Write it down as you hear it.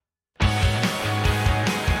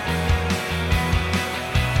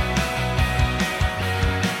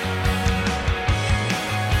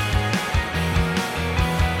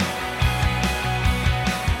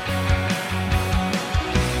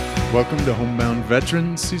Welcome to Homebound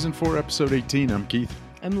Veterans, Season 4, Episode 18. I'm Keith.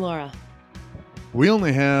 I'm Laura. We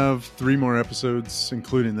only have 3 more episodes,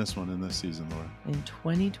 including this one in this season, Laura. In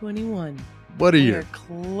 2021. What a year.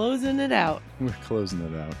 We're closing it out. We're closing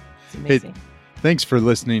it out. It's amazing. Hey, thanks for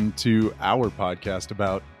listening to our podcast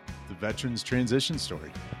about the veterans' transition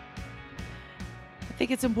story. I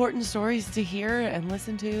think it's important stories to hear and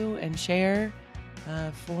listen to and share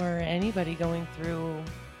for anybody going through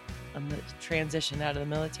a transition out of the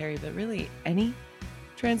military, but really any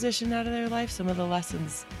transition out of their life. Some of the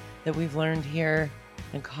lessons that we've learned here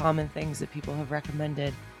and common things that people have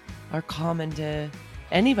recommended are common to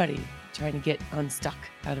anybody trying to get unstuck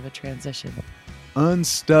out of a transition.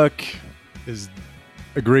 Unstuck is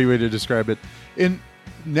a great way to describe it. In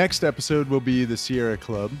next episode will be the Sierra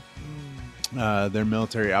Club. Their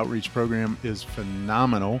military outreach program is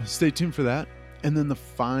phenomenal. Stay tuned for that. And then the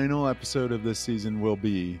final episode of this season will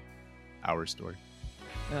be our story.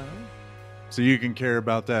 Oh. So you can care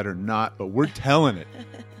about that or not, but we're telling it.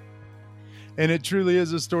 And it truly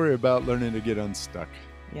is a story about learning to get unstuck.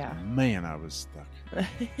 Yeah. Man, I was stuck.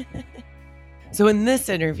 So in this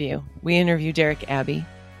interview, we interview Derek Abbey.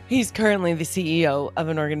 He's currently the CEO of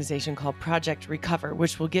an organization called Project Recover,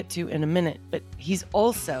 which we'll get to in a minute, but he's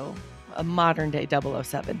also a modern day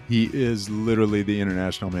 007. He is literally the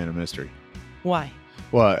international man of mystery. Why?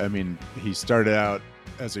 Well, I mean, he started out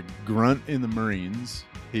as a grunt in the Marines.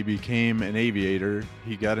 He became an aviator.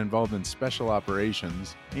 He got involved in special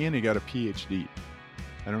operations, and he got a PhD.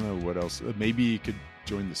 I don't know what else. Maybe he could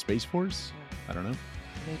join the Space Force. I don't know.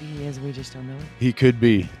 Maybe he is. We just don't know it. He could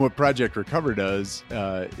be. What Project Recover does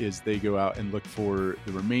is they go out and look for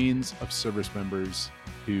the remains of service members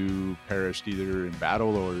who perished either in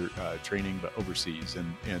battle or training, but overseas,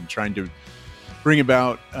 and trying to bring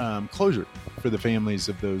about closure for the families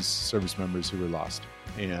of those service members who were lost.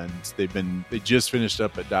 And they just finished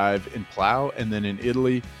up a dive in Plough, and then in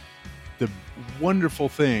Italy. The wonderful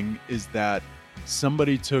thing is that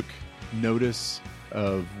somebody took notice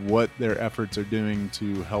of what their efforts are doing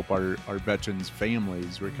to help our veterans'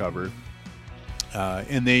 families recover,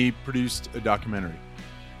 and they produced a documentary,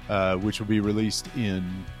 which will be released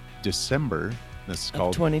in December. That's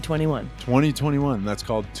called 2021. 2021. That's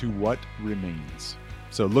called To What Remains.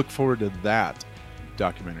 So look forward to that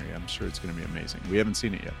documentary. I'm sure it's going to be amazing. We haven't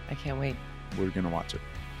seen it yet. I can't wait. We're going to watch it.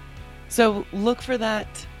 So look for that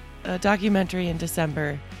documentary in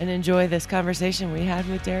December and enjoy this conversation we had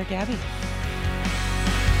with Derek Abbey.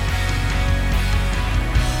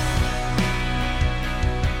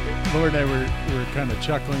 Laura and I were kind of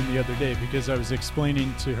chuckling the other day because I was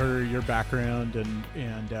explaining to her your background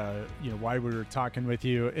and why we were talking with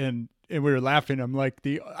you, and we were laughing. I'm like,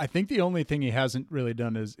 I think the only thing he hasn't really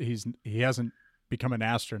done is he hasn't become an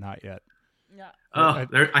astronaut yet. Yeah. Oh,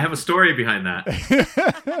 I have a story behind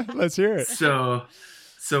that. Let's hear it. So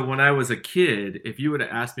when I was a kid, if you would have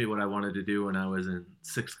asked me what I wanted to do when I was in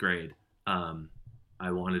 6th grade,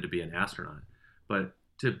 I wanted to be an astronaut. But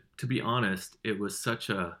to be honest, it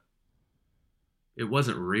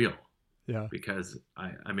wasn't real. Yeah. Because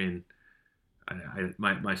my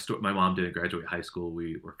mom didn't graduate high school.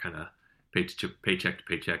 We were kind of paycheck to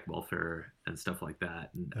paycheck welfare and stuff like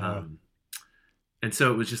that. And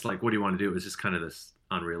so it was just like, what do you want to do? It was just kind of this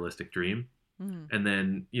unrealistic dream. Mm-hmm. And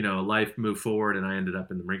then, life moved forward, and I ended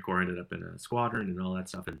up in the Marine Corps, ended up in a squadron and all that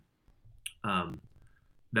stuff. And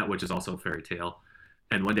that, which is also a fairy tale.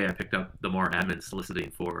 And one day I picked up the MAR admin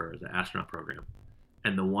soliciting for the astronaut program.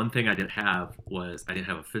 And the one thing I didn't have was I didn't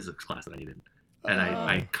have a physics class that I needed. And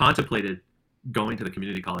I contemplated going to the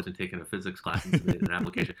community college and taking a physics class and submitting an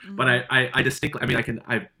application. But I distinctly,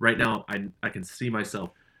 right now I can see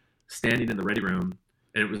myself standing in the ready room,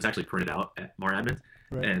 and it was actually printed out at MAR admin,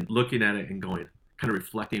 right, and looking at it and going, kind of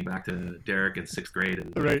reflecting back to Derek in 6th grade,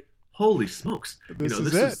 and right, like, holy smokes, this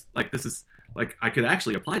is I could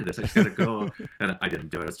actually apply to this. I just got to go. And I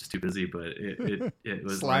didn't do it. I was just too busy, but it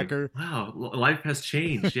was slacker. Like, wow, life has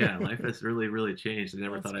changed. Yeah, life has really, really changed. I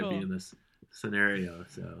never thought cool. I'd be in this scenario.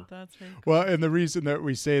 So that's very cool. Well, and the reason that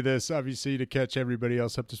we say this, obviously, to catch everybody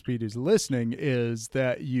else up to speed who's listening, is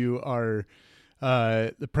that you are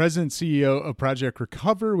the president and CEO of Project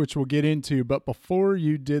Recover, which we'll get into. But before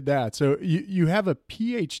you did that, so you have a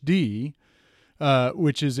PhD,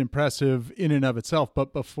 which is impressive in and of itself.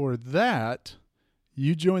 But before that,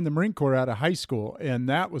 you joined the Marine Corps out of high school, and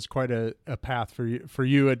that was quite a path for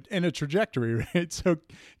you and a trajectory, right? So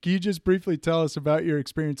can you just briefly tell us about your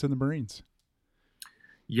experience in the Marines?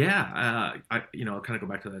 Yeah, I'll kind of go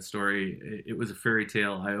back to that story. It was a fairy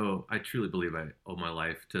tale. I truly believe I owe my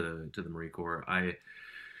life to the Marine Corps.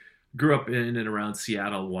 grew up in and around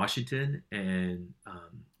Seattle, Washington, and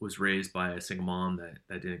was raised by a single mom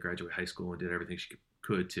that didn't graduate high school and did everything she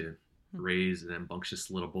could to raise an rambunctious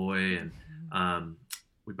little boy. And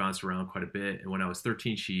we bounced around quite a bit. And when I was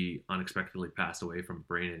 13, she unexpectedly passed away from a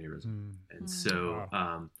brain aneurysm. And so,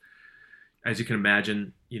 as you can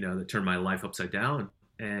imagine, that turned my life upside down.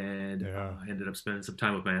 And I ended up spending some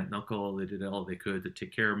time with my aunt and uncle. They did all they could to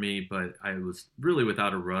take care of me, but I was really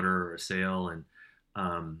without a rudder or a sail. And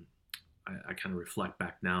I kind of reflect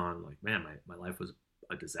back now and I'm like, man, my life was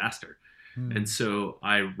a disaster. And so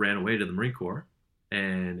I ran away to the Marine Corps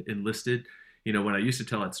and enlisted. When I used to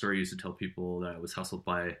tell that story, I used to tell people that I was hustled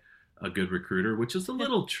by a good recruiter, which is a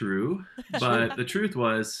little true, but the truth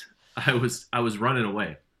was I was running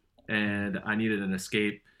away and I needed an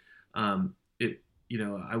escape.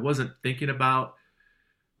 I wasn't thinking about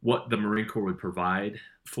what the Marine Corps would provide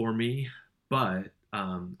for me, but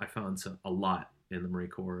I found a lot in the Marine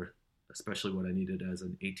Corps, especially what I needed as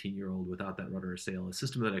an 18-year-old without that rudder or sail, a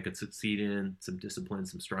system that I could succeed in, some discipline,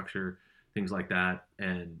 some structure, things like that,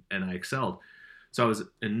 and I excelled. So I was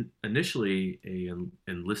initially an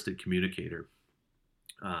enlisted communicator.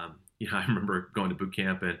 I remember going to boot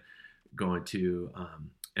camp and going to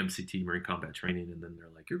MCT, Marine Combat Training, and then they're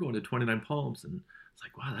like, "You're going to 29 Palms," and it's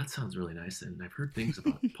like, wow, that sounds really nice. And I've heard things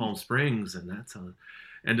about Palm Springs, and that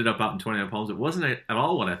ended up out in 29 Palms. It wasn't at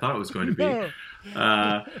all what I thought it was going to be.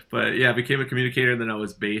 But yeah, I became a communicator. And then I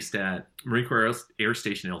was based at Marine Corps Air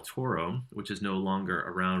Station El Toro, which is no longer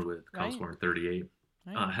around with Consul 38.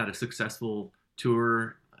 Had a successful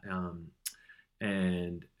tour.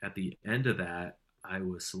 And at the end of that, I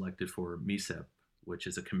was selected for MESEP, which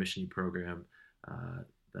is a commissioning program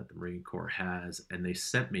that the Marine Corps has. And they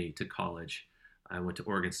sent me to college. I went to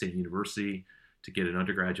Oregon State University to get an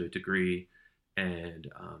undergraduate degree, and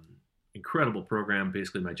incredible program.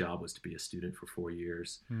 Basically, my job was to be a student for 4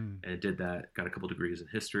 years and did that, got a couple degrees in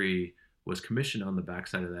history, was commissioned on the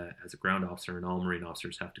backside of that as a ground officer, and all Marine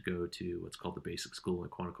officers have to go to what's called the basic school in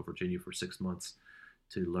Quantico, Virginia for 6 months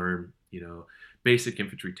to learn, basic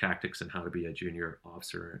infantry tactics and how to be a junior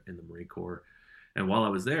officer in the Marine Corps. And while I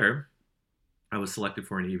was there, I was selected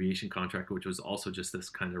for an aviation contract, which was also just this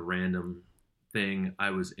kind of random thing.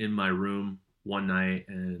 I was in my room one night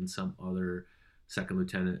and some other second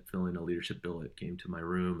lieutenant filling a leadership billet came to my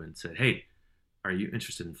room and said, "Hey, are you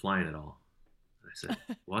interested in flying at all?" And I said,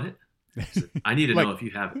 "What?" I said, "I need to know if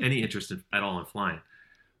you have any interest at all in flying."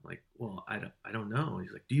 I'm like, "Well, I don't know."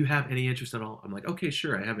 He's like, "Do you have any interest at all?" I'm like, "Okay,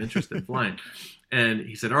 sure, I have interest in flying." And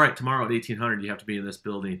he said, "All right, tomorrow at 1800, you have to be in this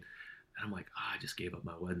building." And I'm like, I just gave up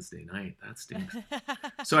my Wednesday night. That stinks.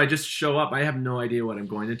 So I just show up. I have no idea what I'm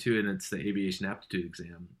going into, and it's the aviation aptitude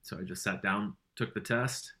exam. So I just sat down, took the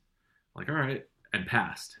test, like, all right, and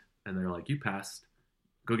passed. And they're like, "You passed.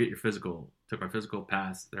 Go get your physical." Took my physical,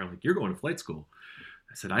 passed. They're like, "You're going to flight school."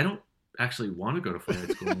 I said, "I don't actually want to go to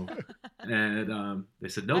flight school." And they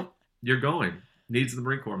said, "Nope, you're going. Needs of the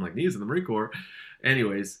Marine Corps." I'm like, "Needs of the Marine Corps."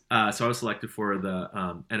 Anyways, so I was selected for the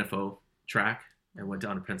NFO track. And went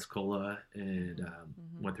down to Pensacola and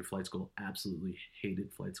went through flight school. Absolutely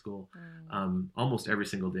hated flight school, almost every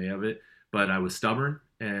single day of it. But I was stubborn,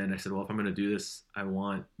 and I said, well, if I'm going to do this, I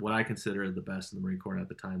want what I consider the best in the Marine Corps at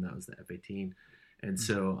the time. That was the F-18. And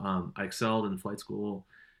so I excelled in flight school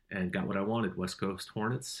and got what I wanted, West Coast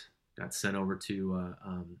Hornets. Got sent over to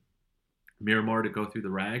Miramar to go through the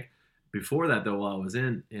RAG. Before that, though, while I was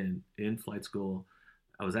in flight school,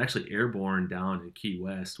 I was actually airborne down in Key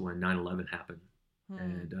West when 9/11 happened.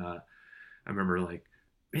 And I remember like,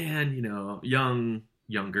 man,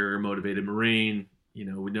 younger, motivated Marine, we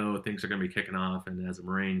know things are going to be kicking off. And as a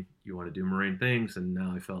Marine, you want to do Marine things. And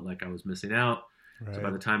now I felt like I was missing out. Right. So by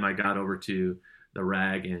the time I got over to the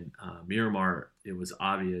RAG in Miramar, it was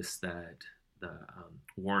obvious that the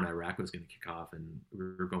war in Iraq was going to kick off. And we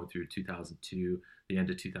were going through 2002, the end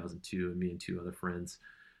of 2002, and me and two other friends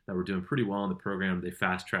that were doing pretty well in the program, they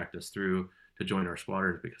fast-tracked us through to join our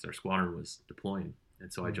squadron because our squadron was deploying.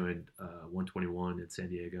 And so I joined 121 in San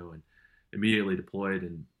Diego and immediately deployed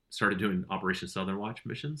and started doing Operation Southern Watch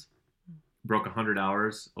missions. Broke 100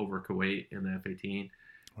 hours over Kuwait in the F-18.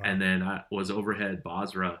 Wow. And then I was overhead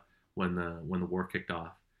Basra when the war kicked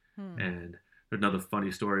off. And another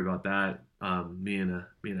funny story about that, me and a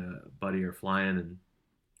buddy are flying and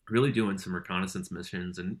really doing some reconnaissance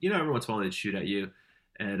missions. And, every once in a while they'd shoot at you.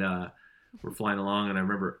 And we're flying along, and I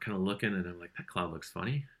remember kind of looking, and I'm like, that cloud looks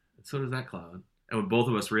funny. And so does that cloud. And both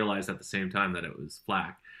of us realized at the same time that it was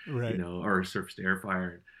flak, right. Or surface-to-air fire.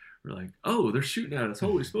 And we're like, oh, they're shooting at us.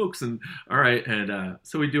 Holy smokes. And all right. And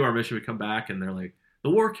so we do our mission. We come back, and they're like, the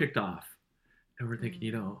war kicked off. And we're thinking,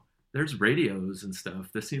 there's radios and stuff.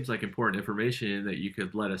 This seems like important information that you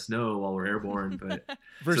could let us know while we're airborne. But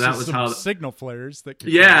versus so that was some how signal flares that could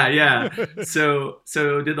yeah. So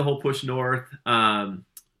did the whole push north.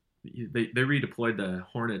 They redeployed the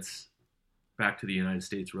Hornets back to the United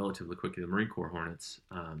States relatively quickly. The Marine Corps Hornets,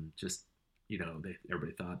 just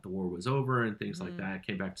everybody thought the war was over and things like that.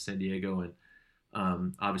 Came back to San Diego,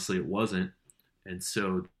 and obviously it wasn't. And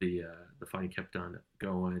so the fighting kept on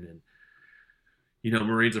going, and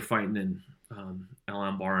Marines are fighting in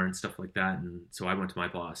El Bar and stuff like that. And so I went to my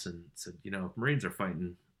boss and said, Marines are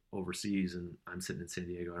fighting overseas, and I'm sitting in San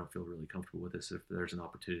Diego. I don't feel really comfortable with this. If there's an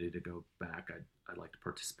opportunity to go back, I'd like to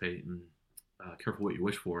participate. And careful what you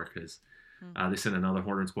wish for, because they sent another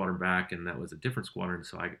Hornet squadron back, and that was a different squadron.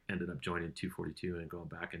 So I ended up joining 242 and going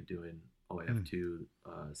back and doing OAF2,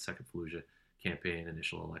 Second Fallujah campaign,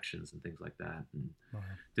 initial elections, and things like that. And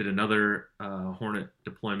did another Hornet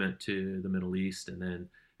deployment to the Middle East, and then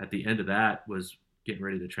at the end of that was getting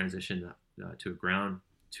ready to transition to a ground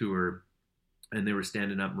tour, and they were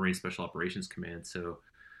standing up Marine Special Operations Command. So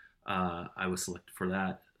I was selected for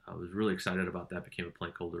that. I was really excited about that. Became a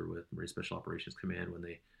plank holder with Marine Special Operations Command when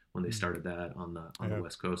they started that on the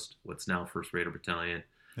West Coast. What's now 1st Raider Battalion.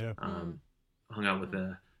 Yeah. Hung out with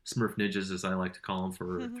the Smurf Ninjas, as I like to call them,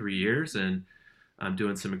 for 3 years, and I'm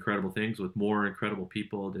doing some incredible things with more incredible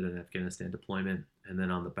people. Did an Afghanistan deployment, and then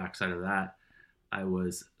on the backside of that, I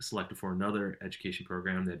was selected for another education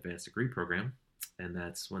program, the Advanced Degree Program, and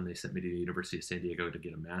that's when they sent me to the University of San Diego to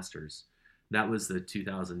get a master's. That was the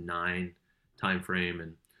 2009 timeframe,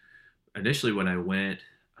 and initially when I went,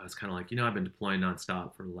 I was kind of like, I've been deploying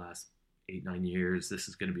nonstop for the last 8-9 years. This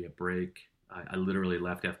is going to be a break. I literally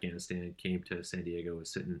left Afghanistan, came to San Diego,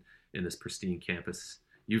 was sitting in this pristine campus.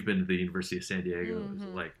 You've been to the University of San Diego. It was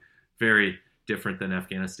like very different than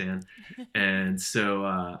Afghanistan. And so,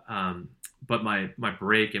 but my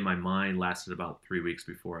break in my mind lasted about 3 weeks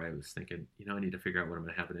before I was thinking, I need to figure out what I'm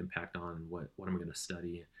going to have an impact on, and what am I going to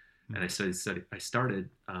study. And I started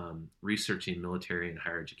researching military and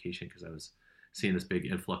higher education, because I was seeing this big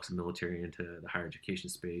influx of military into the higher education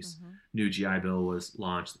space. New GI Bill was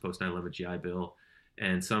launched, the post 9/11 GI Bill,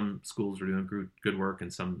 and some schools were doing good work,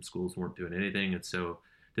 and some schools weren't doing anything. And so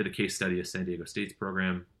did a case study of San Diego State's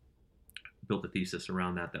program, built a thesis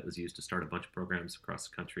around that was used to start a bunch of programs across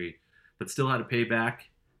the country, but still had to pay back.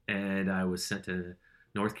 And I was sent to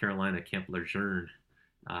North Carolina, Camp Lejeune.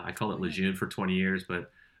 I called it Lejeune for 20 years,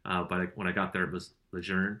 but when I got there, it was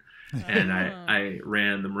Lejeune. And I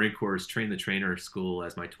ran the Marine Corps Train the Trainer School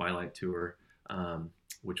as my twilight tour,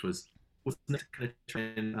 which was kind of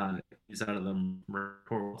train out of the Marine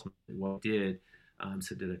Corps. Ultimately, what we did,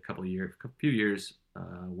 so did a few years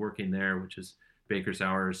working there, which is baker's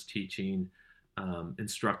hours, teaching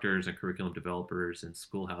instructors and curriculum developers and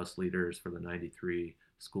schoolhouse leaders for the 93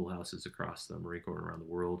 schoolhouses across the Marine Corps and around the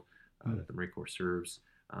world that the Marine Corps serves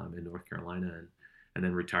in North Carolina, and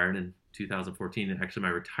then retired in 2014. And actually, my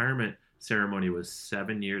retirement ceremony was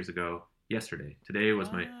 7 years ago yesterday. Today was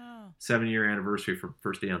my 7-year anniversary for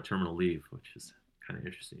first day on terminal leave, which is kind of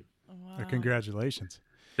interesting. Wow. Congratulations.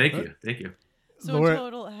 Thank you. So Laura, in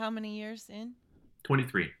total, how many years in?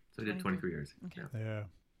 23. So I did 23 years. Okay. Yeah.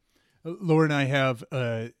 Laura and I have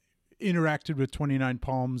interacted with 29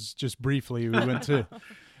 Palms just briefly.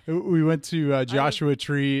 We went to Joshua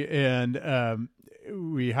Tree, and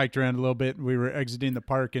we hiked around a little bit. We were exiting the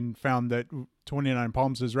park and found that 29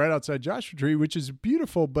 Palms is right outside Joshua Tree, which is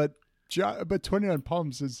beautiful, but 29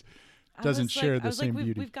 Palms doesn't share the same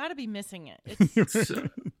beauty. We've got to be missing it. So,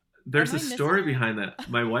 there's a story behind that.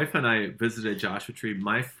 My wife and I visited Joshua Tree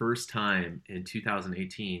my first time in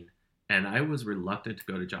 2018, and I was reluctant to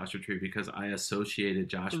go to Joshua Tree because I associated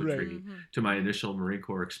Joshua Tree to my initial Marine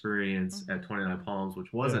Corps experience at 29 Palms,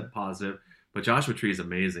 which wasn't positive. But Joshua Tree is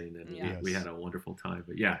amazing, and we had a wonderful time.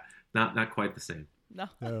 But yeah, not quite the same.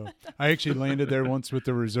 No. I actually landed there once with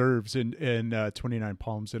the reserves in 29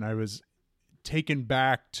 Palms, and I was taken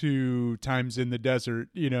back to times in the desert.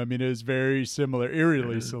 It was very similar,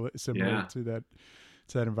 eerily similar to that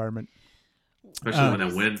environment. Especially when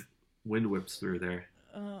the wind whips through there.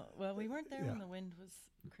 Well, we weren't there when the wind was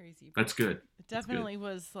crazy. That's good. It definitely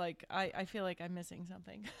was like, I feel like I'm missing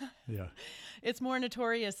something. Yeah. It's more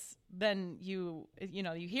notorious than you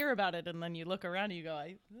hear about it, and then you look around and you go,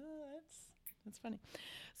 that's funny.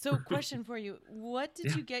 So question for you, what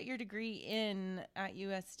did you get your degree in at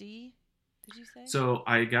USD, did you say? So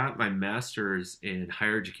I got my master's in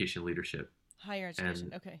higher education leadership. Higher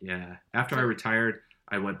education, okay. Yeah. After I retired,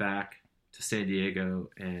 I went back to San Diego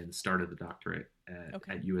and started the doctorate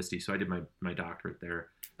at USD. So I did my doctorate there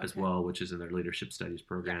as well, which is in their leadership studies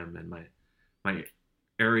program. And my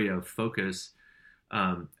area of focus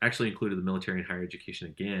Actually included the military and higher education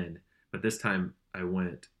again, but this time I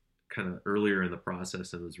went kind of earlier in the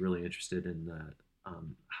process and was really interested in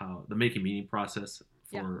how the making meaning process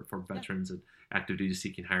for veterans and active duty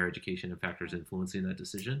seeking higher education and factors influencing that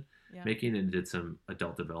decision making, and did some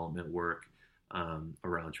adult development work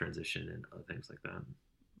around transition and other things like that.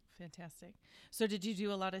 Fantastic. So did you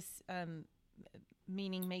do a lot of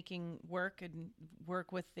meaning making work and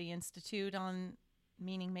work with the Institute on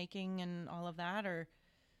meaning making and all of that, or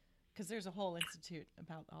because there's a whole institute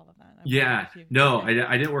about all of that?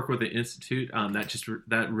 I didn't work with the Institute.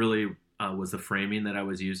 That really was the framing that I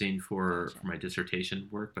was using for my dissertation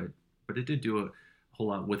work, but it did do a whole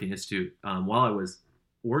lot with the Institute. While I was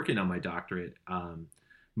working on my doctorate,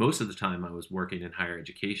 most of the time I was working in higher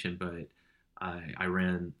education, but I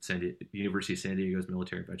ran University of San Diego's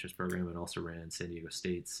Military Veterans Program, and also ran San Diego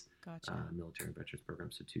State's Military Veterans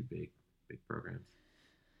Program, so two big programs.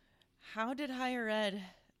 How did higher ed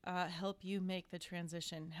help you make the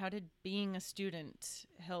transition? How did being a student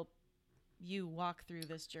help you walk through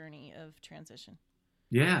this journey of transition?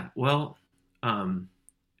 Yeah, well,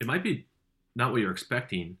 it might be not what you're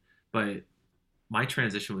expecting, but my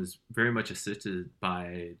transition was very much assisted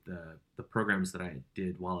by the programs that I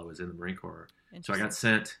did while I was in the Marine Corps. So I got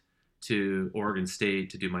sent to Oregon State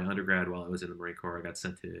to do my undergrad while I was in the Marine Corps. I got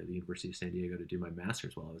sent to the University of San Diego to do my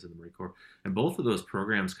master's while I was in the Marine Corps. And both of those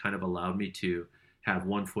programs kind of allowed me to have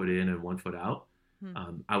one foot in and one foot out.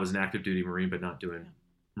 I was an active duty Marine, but not doing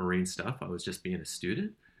Marine stuff. I was just being a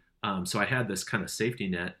student. So I had this kind of safety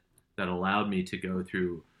net that allowed me to go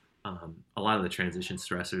through a lot of the transition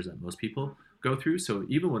stressors that most people go through. So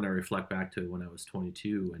even when I reflect back to when I was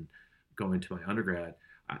 22 and going to my undergrad,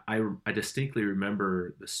 I distinctly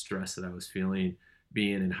remember the stress that I was feeling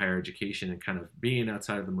being in higher education and kind of being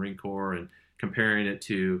outside of the Marine Corps and comparing it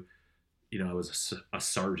to, I was a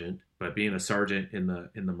sergeant, but being a sergeant in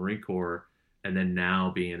the Marine Corps and then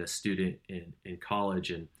now being a student in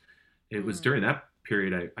college. And it was during that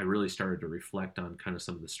period I really started to reflect on kind of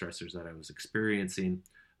some of the stressors that I was experiencing.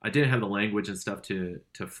 I didn't have the language and stuff to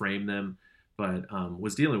frame them, but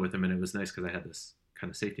was dealing with them, and it was nice because I had this kind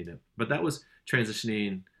of safety net. But that was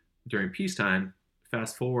transitioning during peacetime.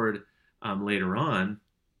 Fast forward later on,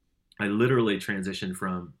 I literally transitioned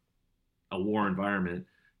from a war environment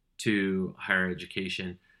to higher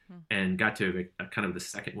education and got to a kind of the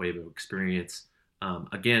second wave of experience,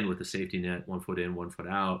 again with the safety net, one foot in, one foot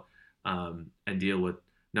out, and deal with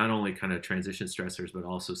not only kind of transition stressors, but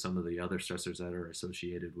also some of the other stressors that are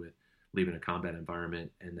associated with leaving a combat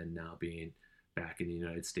environment and then now being back in the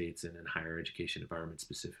United States and in higher education environment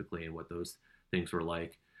specifically, and what those things were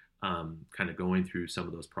like, kind of going through some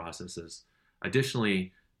of those processes.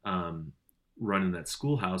 Additionally, running that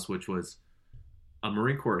schoolhouse, which was a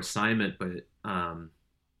Marine Corps assignment, but,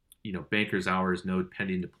 banker's hours, no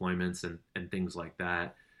pending deployments and things like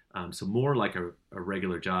that. So more like a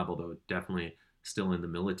regular job, although definitely still in the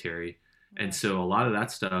military. And so a lot of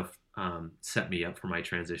that stuff set me up for my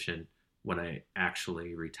transition when I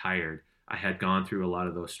actually retired. I had gone through a lot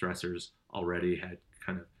of those stressors already, had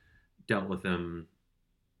kind of dealt with them,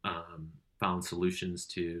 found solutions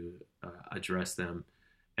to address them,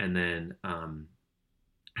 and then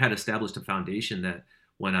had established a foundation that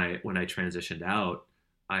when I transitioned out,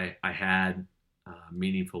 I had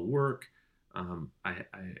meaningful work. I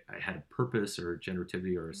had a purpose or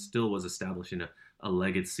generativity, or still was establishing a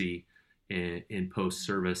legacy in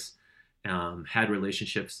post-service, had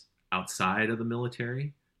relationships outside of the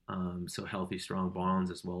military, so healthy, strong bonds,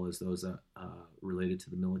 as well as those related to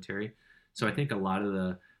the military. So I think a lot of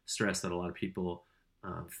the stress that a lot of people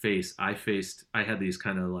face, I had these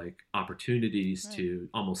kind of like opportunities to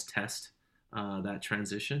almost test that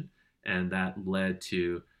transition, and that led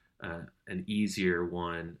to an easier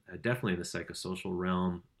one, definitely in the psychosocial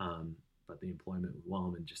realm, but the employment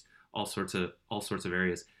realm and just all sorts of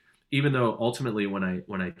areas. Even though ultimately when I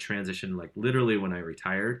transitioned, like literally when I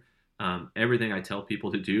retired, everything I tell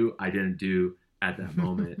people to do, I didn't do at that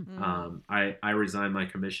moment. I resigned my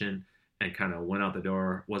commission and kind of went out the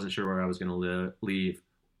door. Wasn't sure where I was going to leave.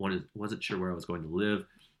 Wasn't sure where I was going to live.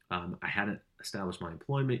 I hadn't established my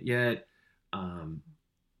employment yet.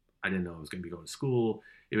 I didn't know I was going to be going to school.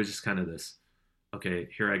 It was just kind of this, okay,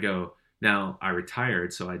 here I go. Now I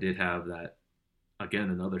retired, so I did have that, again,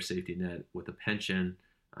 another safety net with a pension.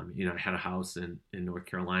 I had a house in North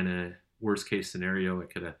Carolina. Worst case scenario, I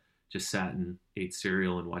could have just sat and ate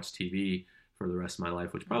cereal and watched TV for the rest of my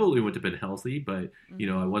life, which probably wouldn't have been healthy, but,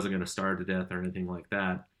 I wasn't going to starve to death or anything like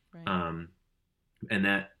that. Right. And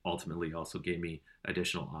that ultimately also gave me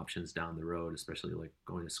additional options down the road, especially like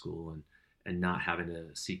going to school and not having to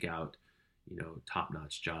seek out,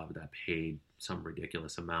 top-notch job that paid some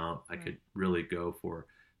ridiculous amount. I could really go for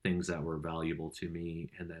things that were valuable to me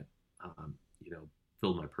and that,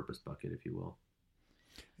 filled my purpose bucket, if you will.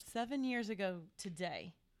 7 years ago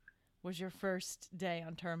today was your first day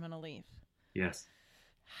on terminal leave. Yes.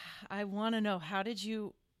 I want to know,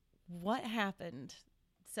 what happened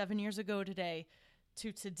 7 years ago today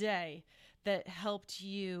to today that helped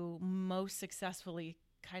you most successfully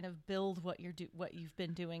kind of build what you've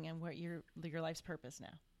been doing and what your life's purpose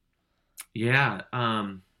now? Yeah.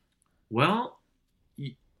 Well,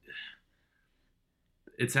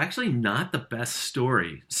 it's actually not the best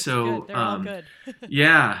story. So, they're all good.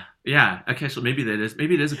 yeah. Okay. So maybe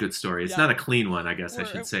it is a good story. It's not a clean one, I guess I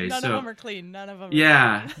should say. None of them are clean. None of them.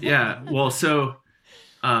 Yeah. Well, so,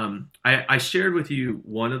 I shared with you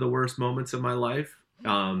one of the worst moments of my life.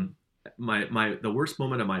 The worst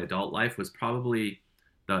moment of my adult life was probably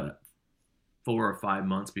the 4 or 5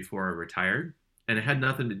 months before I retired. And it had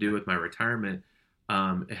nothing to do with my retirement.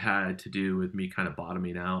 It had to do with me kind of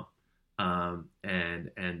bottoming out.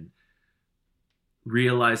 And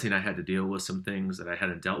realizing I had to deal with some things that I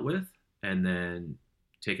hadn't dealt with, and then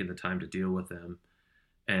taking the time to deal with them.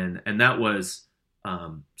 And that was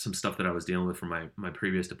some stuff that I was dealing with from my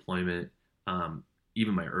previous deployment,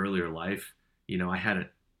 even my earlier life. I hadn't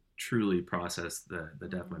truly processed the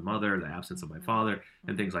death of my mother, the absence of my father,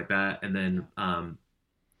 and things like that. And then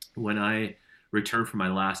when I returned from my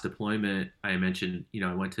last deployment, I mentioned,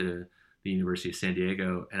 I went to the University of San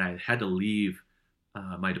Diego, and I had to leave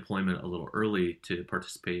my deployment a little early to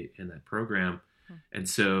participate in that program. And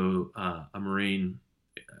so a Marine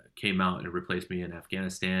came out and replaced me in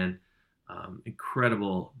Afghanistan.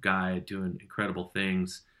 Incredible guy doing incredible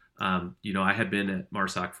things. I had been at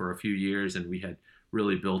MARSOC for a few years, and we had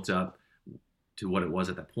really built up to what it was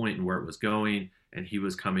at that point and where it was going. And he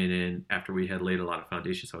was coming in after we had laid a lot of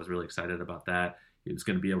foundation. So I was really excited about that. He was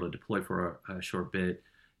going to be able to deploy for a short bit.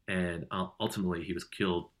 And ultimately he was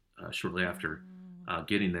killed shortly after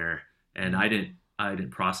getting there. And I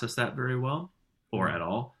didn't process that very well or at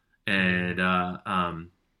all. And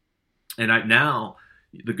now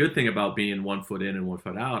the good thing about being 1 foot in and 1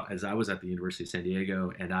 foot out is I was at the University of San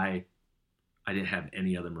Diego, and I didn't have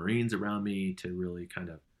any other Marines around me to really kind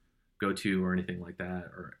of go to or anything like that.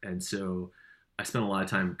 And so I spent a lot of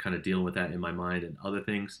time kind of dealing with that in my mind and other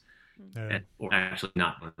things, or actually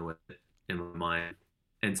not dealing with it in my mind.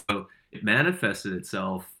 And so it manifested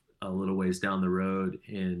itself a little ways down the road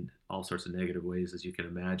in all sorts of negative ways, as you can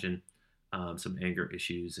imagine, some anger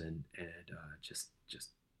issues and just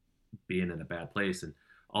being in a bad place, and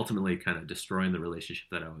ultimately kind of destroying the relationship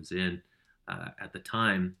that I was in at the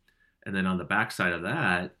time. And then on the backside of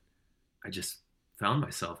that, I just found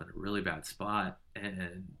myself in a really bad spot.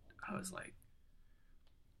 And I was like,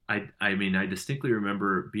 I mean, I distinctly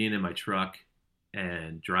remember being in my truck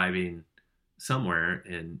and driving somewhere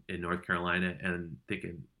in North Carolina and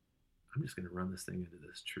thinking, I'm just going to run this thing into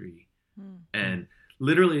this tree. And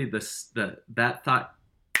literally that thought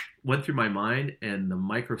went through my mind, and the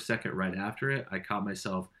microsecond right after it, I caught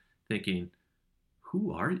myself thinking,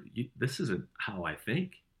 who are you? This isn't how I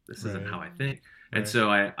think. This isn't how I think. And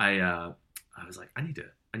so I was like, I need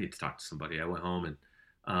to talk to somebody. I went home,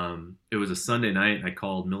 and it was a Sunday night, and I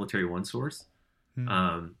called Military One Source,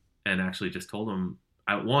 and actually just told them,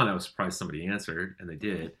 I was surprised somebody answered, and they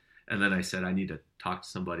did. And then I said, I need to talk to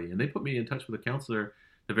somebody, and they put me in touch with a counselor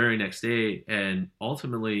the very next day. And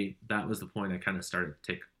ultimately that was the point I kind of started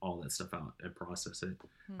to take all that stuff out and process it.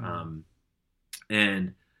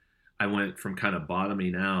 And I went from kind of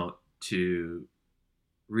bottoming out to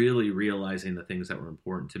really realizing the things that were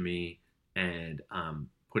important to me, and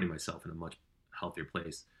putting myself in a much healthier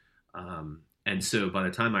place. And so by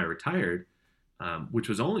the time I retired, which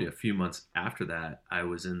was only a few months after that, I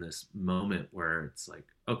was in this moment where it's like,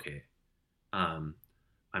 okay,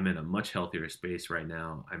 I'm in a much healthier space right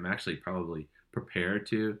now. I'm actually probably prepared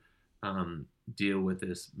to deal with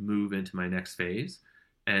this move into my next phase.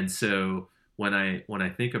 And so when I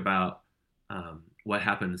think about what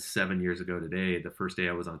happened 7 years ago today, the first day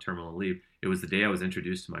I was on terminal leave, it was the day I was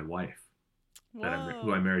introduced to my wife, who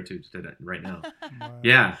I'm married to today, right now. Wow.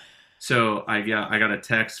 Yeah. So I got a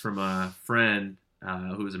text from a friend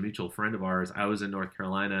who was a mutual friend of ours. I was in North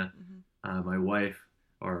Carolina. My wife,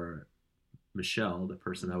 or Michelle, the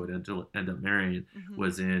person I would end up marrying,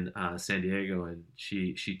 was in San Diego, and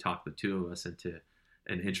she talked the two of us into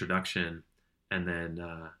an introduction, and then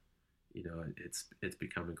it's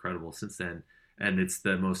become incredible since then, and it's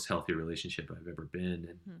the most healthy relationship I've ever been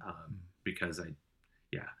in, because I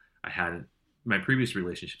hadn't, my previous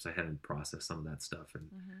relationships, I hadn't processed some of that stuff,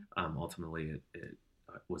 and ultimately it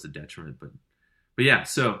was a detriment, but yeah.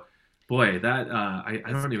 So Boy, that I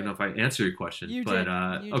don't even know if I answered your question. You but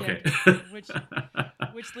did. You okay. did.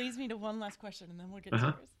 Which leads me to one last question, and then we'll get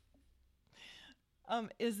to yours.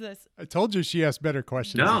 Is this? I told you she asked better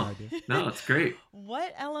questions than I do. No, it's great.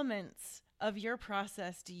 What elements of your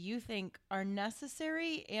process do you think are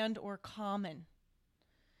necessary and or common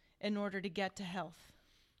in order to get to health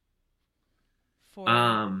for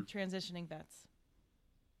transitioning vets?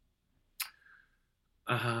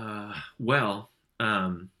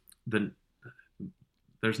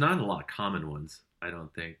 There's not a lot of common ones, I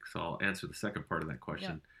don't think. So I'll answer the second part of that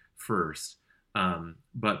question first.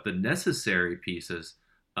 But the necessary pieces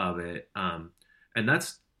of it, and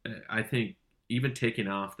that's, I think, even taking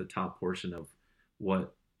off the top portion of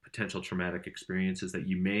what potential traumatic experiences that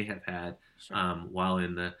you may have had while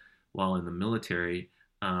in the military,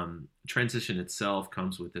 transition itself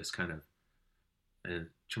comes with this kind of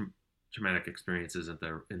traumatic experience isn't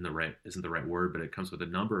the right word, but it comes with a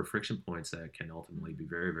number of friction points that can ultimately be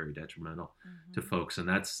very, very detrimental to folks. And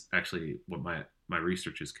that's actually what my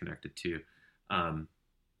research is connected to.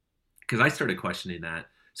 Because I started questioning that.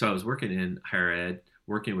 So I was working in higher ed,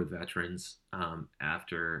 working with veterans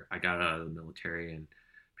after I got out of the military, and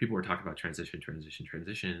people were talking about transition.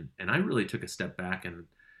 And I really took a step back and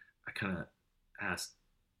I kind of asked,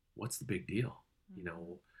 what's the big deal? You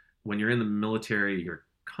know, when you're in the military, you're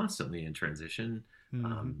constantly in transition,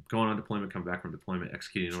 going on deployment, coming back from deployment,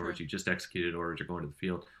 executing orders. You just executed orders, you're going to the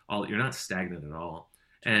field. You're not stagnant at all.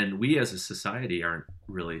 And we as a society aren't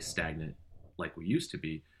really stagnant like we used to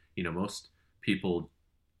be. You know, most people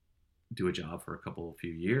do a job for a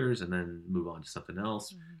few years and then move on to something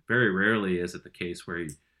else. Very rarely is it the case where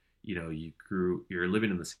you're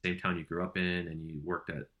living in the same town you grew up in and you worked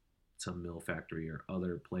at some mill factory or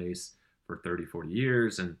other place for 30, 40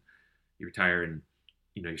 years and you retire and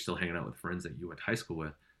you're still hanging out with friends that you went to high school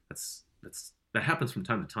with. That happens from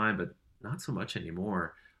time to time, but not so much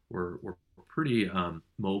anymore. We're pretty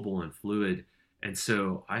mobile and fluid. And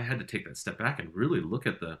so I had to take that step back and really look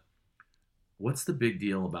at what's the big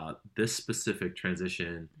deal about this specific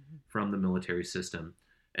transition from the military system.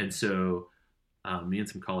 And so me and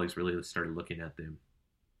some colleagues really started looking at the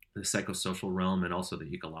psychosocial realm and also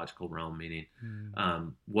the ecological realm, meaning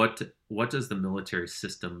what does the military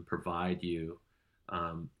system provide you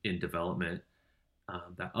in development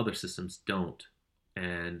that other systems don't?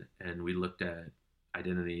 And we looked at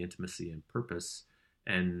identity, intimacy, and purpose,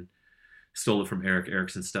 and stole it from Erik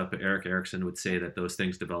Erikson stuff. But Erik Erikson would say that those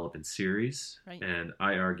things develop in series, and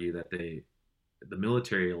I argue that the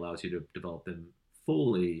military allows you to develop them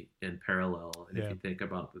fully in parallel. And if you think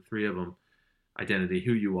about the three of them, identity,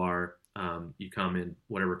 who you are, you come in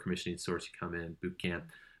whatever commissioning source you come in, boot camp,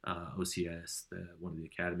 OCS, one of the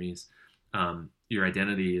academies. Your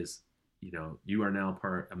identity is, you are now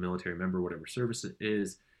a military member, whatever service it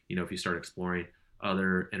is. If you start exploring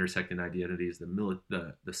other intersecting identities,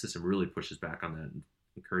 the system really pushes back on that and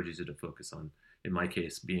encourages you to focus on, in my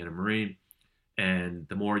case, being a Marine. And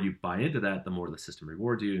the more you buy into that, the more the system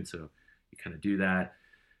rewards you. And so you kind of do that,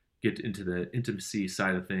 get into the intimacy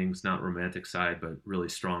side of things, not romantic side, but really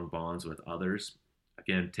strong bonds with others.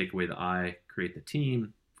 Again, take away the I, create the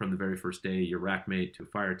team from the very first day, your rack mate to a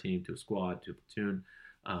fire team, to a squad, to a platoon,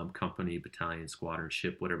 company, battalion, squadron,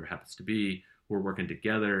 ship, whatever it happens to be. We're working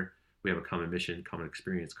together. We have a common mission, common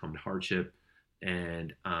experience, common hardship.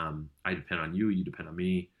 And I depend on you, you depend on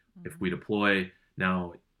me. If we deploy,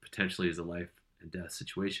 now potentially is a life and death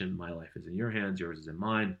situation. My life is in your hands, yours is in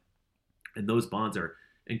mine. And those bonds are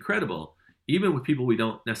incredible, even with people we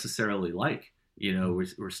don't necessarily like.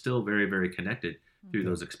 We're still very, very connected through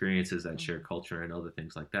those experiences, that shared culture and other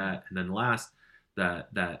things like that. And then last, that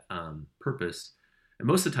purpose. And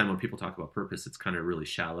most of the time when people talk about purpose, it's kind of really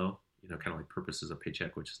shallow, kind of like purpose is a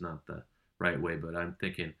paycheck, which is not the right way, but I'm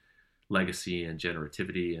thinking legacy and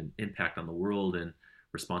generativity and impact on the world and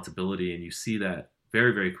responsibility. And you see that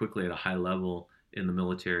very, very quickly at a high level in the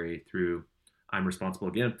military through, I'm responsible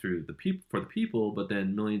again through for the people, but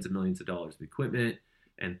then millions and millions of dollars of equipment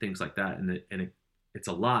and things like that. And it's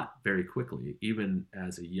a lot very quickly, even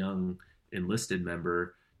as a young enlisted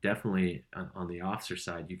member. Definitely on the officer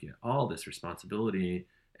side, you get all this responsibility.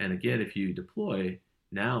 And again, if you deploy,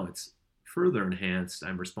 now it's further enhanced.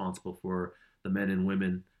 I'm responsible for the men and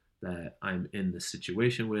women that I'm in this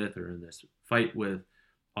situation with or in this fight with,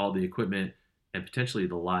 all the equipment, and potentially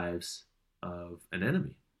the lives of an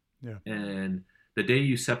enemy. Yeah. And the day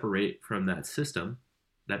you separate from that system,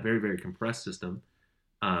 that very, very compressed system,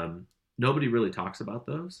 nobody really talks about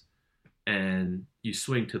those. And you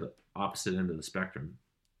swing to the opposite end of the spectrum.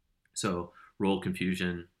 So role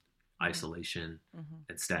confusion, isolation,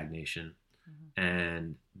 and stagnation.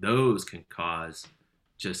 And those can cause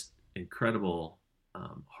just incredible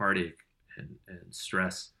heartache and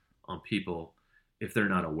stress on people if they're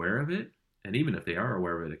not aware of it. And even if they are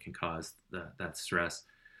aware of it, it can cause that stress.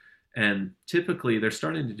 And typically, they're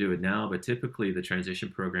starting to do it now, but typically the transition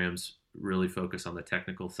programs really focus on the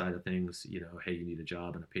technical side of things. Hey, you need a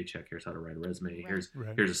job and a paycheck. Here's how to write a resume.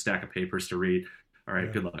 Right. Here's a stack of papers to read. All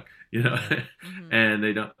right, good luck. Mm-hmm. And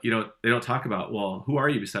they don't talk about, well, who are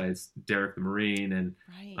you besides Derek the Marine, and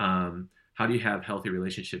Right. how do you have healthy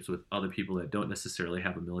relationships with other people that don't necessarily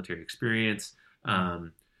have a military experience?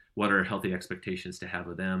 What are healthy expectations to have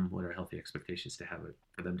of them? What are healthy expectations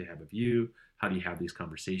for them to have of you? How do you have these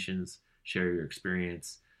conversations? Share your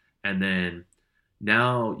experience. And then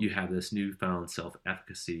now you have this newfound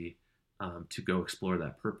self-efficacy to go explore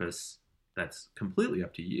that purpose that's completely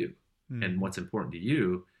up to you and what's important to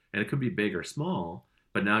you. And it could be big or small,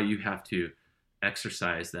 but now you have to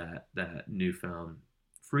exercise that newfound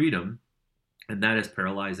freedom. And that is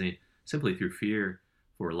paralyzing simply through fear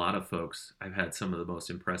for a lot of folks. I've had some of the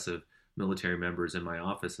most impressive military members in my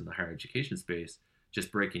office in the higher education space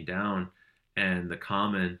just breaking down. And the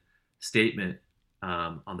common statement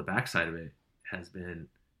on the backside of it has been,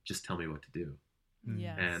 just tell me what to do.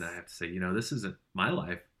 Yes. And I have to say, this isn't my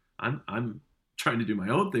life. I'm trying to do my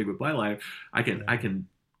own thing with my life. I can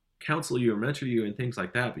counsel you or mentor you and things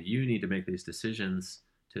like that, but you need to make these decisions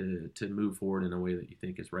to move forward in a way that you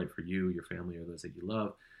think is right for you, your family, or those that you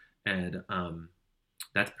love. And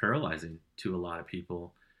that's paralyzing to a lot of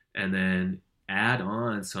people. And then add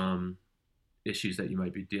on some issues that you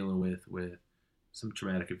might be dealing with some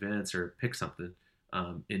traumatic events, or pick something,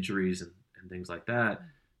 injuries and things like that.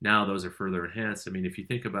 Now those are further enhanced. I mean, if you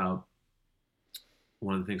think about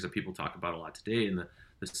one of the things that people talk about a lot today in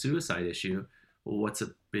the suicide issue, well, what's a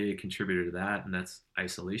big contributor to that? And that's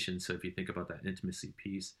isolation. So if you think about that intimacy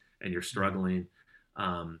piece and you're struggling,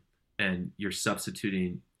 and you're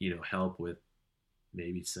substituting, help with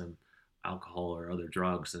maybe some alcohol or other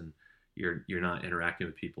drugs, and you're not interacting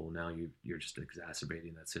with people, now you're just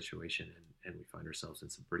exacerbating that situation, and we find ourselves in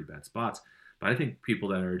some pretty bad spots. But I think people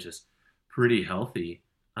that are just pretty healthy,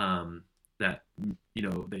 that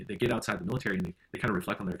they get outside the military and they kind of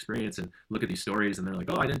reflect on their experience and look at these stories, and they're like,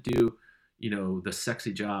 oh, I didn't do the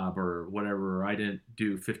sexy job or whatever, or I didn't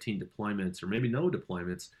do 15 deployments or maybe no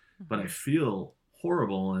deployments, but I feel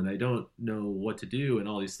horrible and I don't know what to do and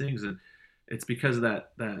all these things. And it's because of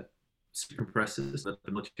that compresses that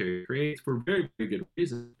the military creates for very, very good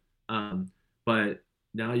reason. But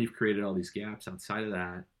now you've created all these gaps outside of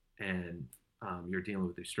that, and you're dealing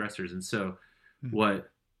with these stressors. And so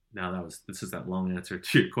this is that long answer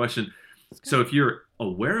to your question. So if you're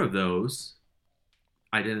aware of those,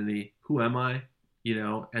 identity, who am I,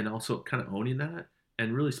 and also kind of owning that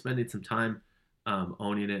and really spending some time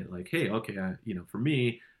owning it, like, hey, okay, for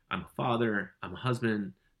me, I'm a father, I'm a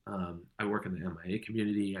husband, I work in the MIA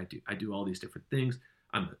community, I do all these different things.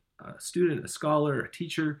 I'm a student, a scholar, a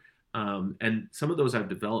teacher, and some of those I've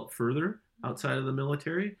developed further outside of the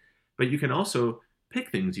military. But you can also pick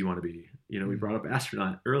things you want to be. We brought up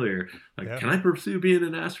astronaut earlier. Like, can I pursue being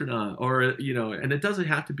an astronaut? Or, and it doesn't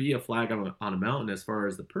have to be a flag on a mountain as far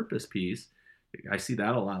as the purpose piece. I see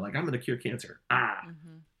that a lot. Like, I'm going to cure cancer.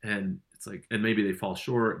 And it's like, and maybe they fall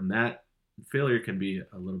short, and that failure can be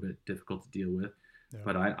a little bit difficult to deal with.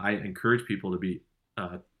 But I encourage people to be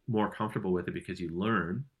more comfortable with it, because you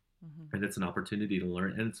learn, and it's an opportunity to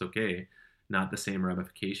learn, and it's okay. Not the same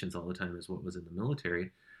ramifications all the time as what was in the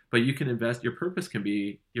military. But you can invest. Your purpose can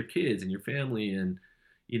be your kids and your family, and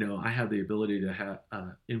I have the ability to have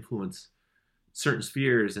influence certain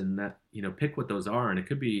spheres, and that pick what those are, and it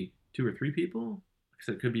could be 2 or 3 people.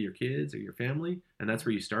 So it could be your kids or your family, and that's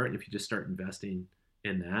where you start. And if you just start investing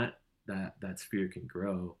in that sphere can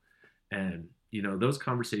grow. And those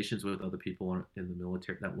conversations with other people aren't in the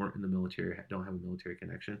military, that weren't in the military, don't have a military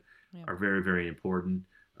connection, are very, very important.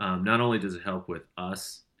 Not only does it help with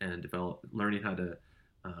us and learning how to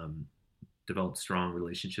develop strong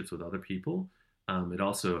relationships with other people, it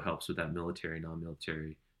also helps with that military,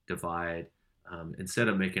 non-military divide. Instead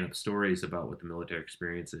of making up stories about what the military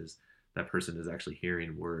experience is, that person is actually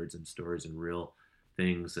hearing words and stories and real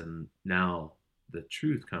things. And now the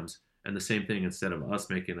truth comes. And the same thing, instead of us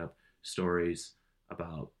making up stories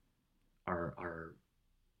about our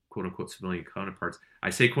quote unquote civilian counterparts. I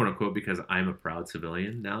say quote unquote because I'm a proud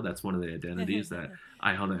civilian now. That's one of the identities that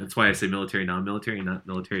I hold. That's why I say military, non-military, not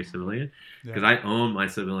military, civilian, because I own my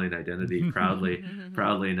civilian identity proudly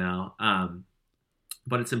now.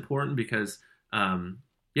 But it's important because,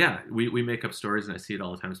 we make up stories, and I see it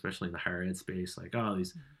all the time, especially in the higher ed space. Like, oh,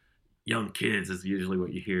 these young kids is usually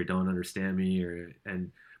what you hear, don't understand me,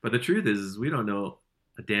 but the truth is we don't know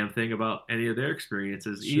a damn thing about any of their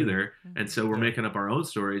experiences Sure. either. And so we're Yeah. making up our own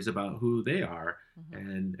stories about who they are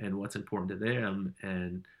Mhm. and what's important to them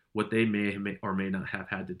and what they may or may not have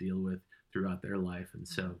had to deal with throughout their life. And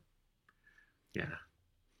so, yeah.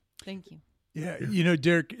 Thank you. Yeah, Yeah.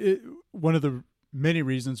 Derek, one of the many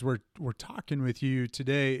reasons we're talking with you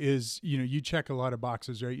today is, you check a lot of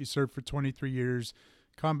boxes, right? You served for 23 years,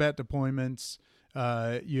 combat deployments,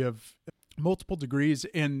 you have multiple degrees,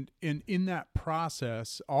 and in that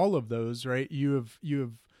process, all of those, right? You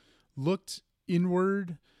have looked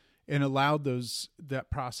inward and allowed that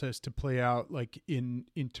process to play out like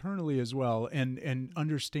internally as well, and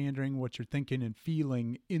understanding what you're thinking and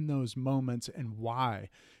feeling in those moments and why.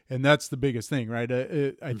 And that's the biggest thing, right?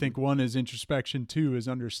 I think one is introspection, two is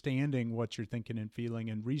understanding what you're thinking and feeling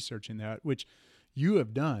and researching that, which you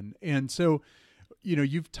have done. And so,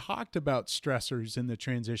 you've talked about stressors in the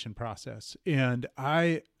transition process, and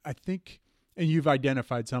I think, and you've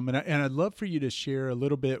identified some, and I'd love for you to share a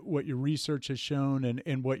little bit what your research has shown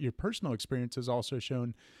and what your personal experience has also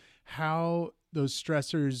shown, how those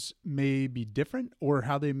stressors may be different or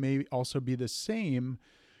how they may also be the same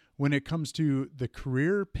when it comes to the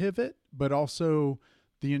career pivot, but also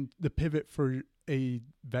the pivot for a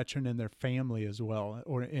veteran and their family as well,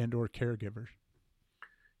 or caregivers.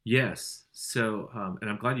 Yes. So, and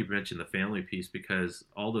I'm glad you mentioned the family piece because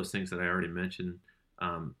all those things that I already mentioned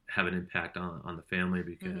have an impact on the family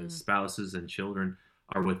because spouses and children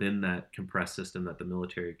are within that compressed system that the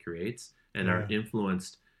military creates and are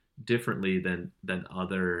influenced differently than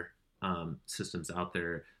other systems out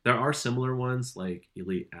there. There are similar ones like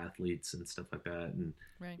elite athletes and stuff like that, and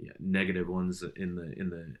Right. negative ones in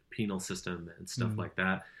the penal system and stuff like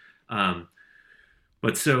that.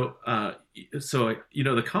 But so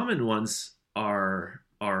the common ones are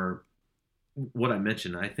what I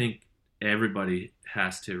mentioned. I think everybody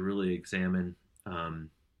has to really examine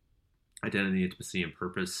identity, intimacy, and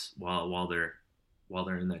purpose while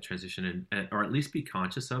they're in that transition, and or at least be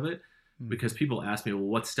conscious of it. Because people ask me, well,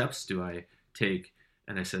 what steps do I take?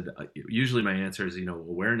 And I said, usually my answer is,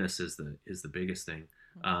 awareness is the biggest thing.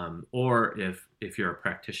 Or if you're a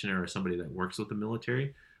practitioner or somebody that works with the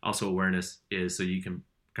military, also awareness is so you can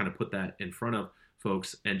kind of put that in front of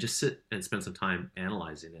folks and just sit and spend some time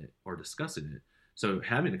analyzing it or discussing it. So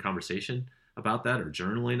having a conversation about that or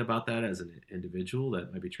journaling about that as an individual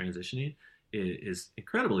that might be transitioning is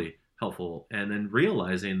incredibly helpful. And then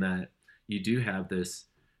realizing that you do have this,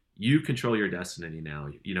 you control your destiny now.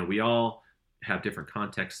 We all have different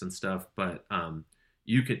contexts and stuff, but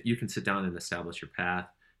you can sit down and establish your path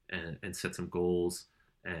and set some goals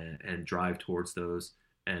and drive towards those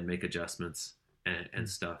and make adjustments and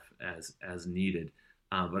stuff as needed.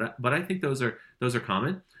 But I think those are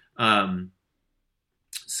common.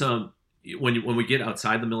 Some when we get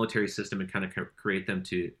outside the military system and kind of create them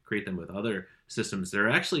with other systems,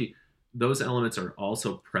 they're actually, those elements are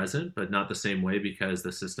also present, but not the same way because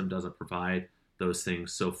the system doesn't provide those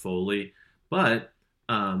things so fully. But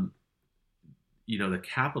the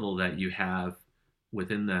capital that you have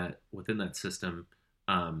within that system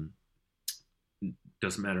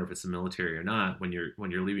doesn't matter if it's the military or not. When you're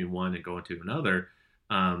leaving one and going to another,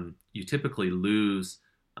 you typically lose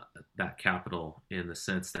that capital in the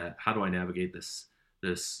sense that how do I navigate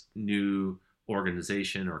this new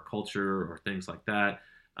organization or culture or things like that.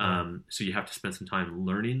 So you have to spend some time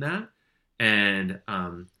learning that. And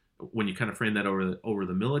when you kind of frame that over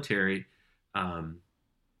the military,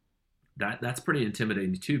 that's pretty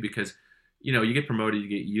intimidating too, because you get promoted, you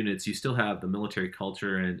get units, you still have the military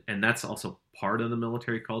culture, and that's also part of the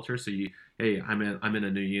military culture. So I'm in a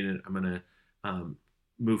new unit, I'm going to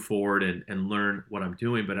move forward and learn what I'm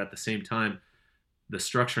doing, but at the same time, the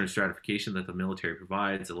structure and stratification that the military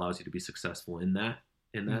provides allows you to be successful in that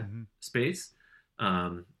space.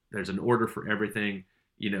 There's an order for everything.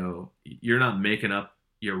 You're not making up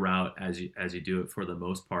your route as you do it for the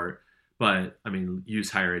most part. But I mean,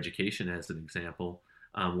 use higher education as an example.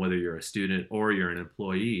 Whether you're a student or you're an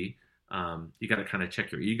employee, you got to kind of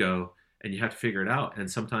check your ego, and you have to figure it out.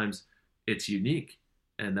 And sometimes it's unique,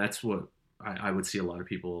 and that's what I would see a lot of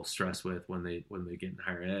people stress with when they get in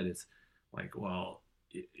higher ed. It's like, well,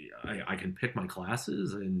 I can pick my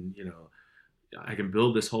classes, and I can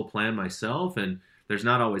build this whole plan myself, and there's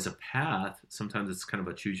not always a path. Sometimes it's kind of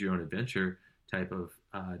a choose your own adventure type of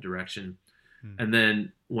direction. And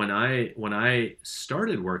then when I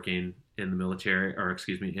started working in the military, or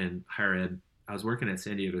excuse me, in higher ed, I was working at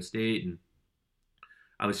San Diego State, and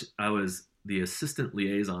I was the assistant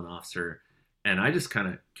liaison officer, and I just kind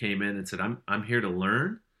of came in and said, I'm here to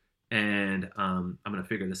learn, and I'm going to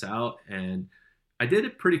figure this out. And I did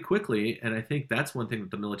it pretty quickly, and I think that's one thing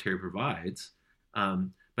that the military provides.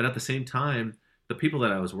 But at the same time, the people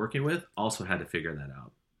that I was working with also had to figure that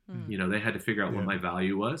out. Mm. You know, they had to figure out what my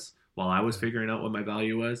value was while I was figuring out what my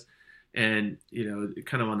value was. And, you know,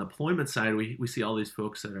 kind of on the employment side, we see all these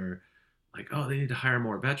folks that are like, oh, they need to hire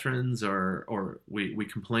more veterans, or we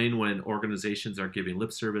complain when organizations are giving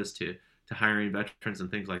lip service to hiring veterans and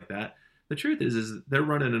things like that. The truth is they're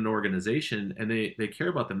running an organization and they care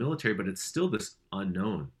about the military, but it's still this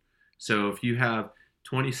unknown. So if you have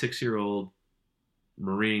 26-year-old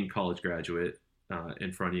Marine college graduate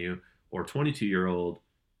in front of you, or 22-year-old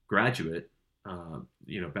graduate,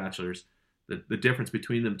 you know, bachelor's, the difference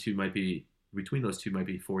between those two might be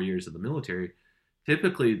 4 years of the military.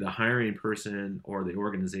 Typically, the hiring person or the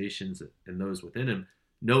organizations and those within them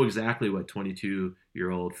know exactly what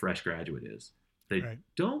 22-year-old fresh graduate is. They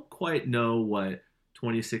don't quite know what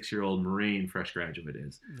 26-year-old Marine fresh graduate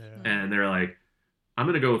is. And they're like, I'm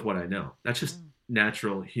going to go with what I know. That's just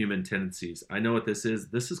natural human tendencies. I know what this is.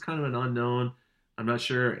 This is kind of an unknown. I'm not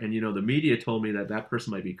sure. And, you know, the media told me that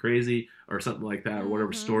person might be crazy or something like that, or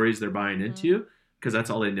whatever stories they're buying into, because that's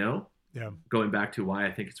all they know. Yeah. Going back to why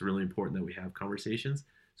I think it's really important that we have conversations.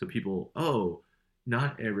 So people,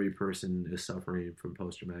 not every person is suffering from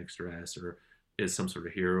post-traumatic stress or is some sort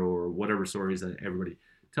of hero or whatever stories that everybody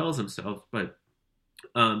tells themselves. But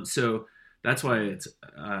so that's why it's,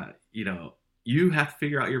 you know, you have to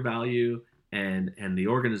figure out your value, and the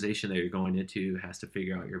organization that you're going into has to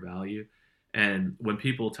figure out your value. And when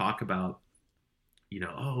people talk about, you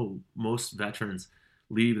know, most veterans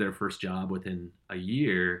leave their first job within a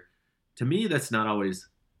year, to me, that's not always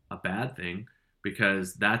a bad thing,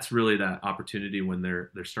 because that's really that opportunity when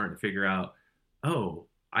they're starting to figure out,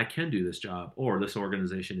 I can do this job, or this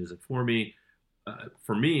organization isn't for me.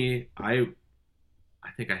 For me, I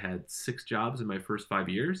think I had 6 jobs in my first 5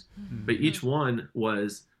 years, but each one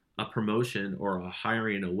was a promotion or a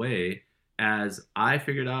hiring away as I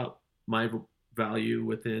figured out my value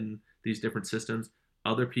within these different systems.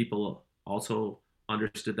 Other people also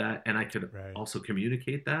understood that, and I could also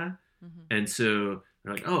communicate that. And so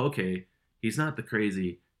they're like, okay, he's not the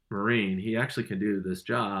crazy Marine. He actually can do this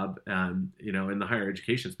job. You know, in the higher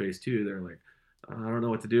education space too, they're like, I don't know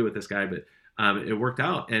what to do with this guy, but it worked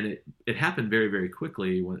out, and it happened very, very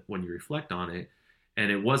quickly when you reflect on it. And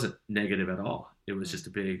it wasn't negative at all. It was just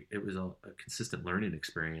it was a consistent learning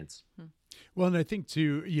experience. Well, and I think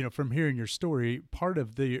too, you know, from hearing your story, part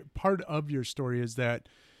of your story is that,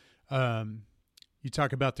 you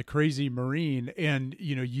talk about the crazy Marine, and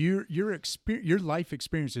you know your life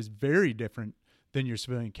experience is very different than your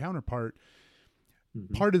civilian counterpart.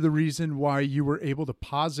 Part of the reason why you were able to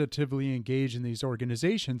positively engage in these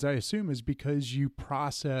organizations, I assume, is because you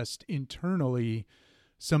processed internally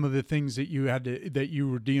some of the things that you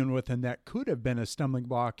were dealing with, and that could have been a stumbling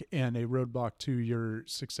block and a roadblock to your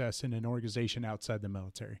success in an organization outside the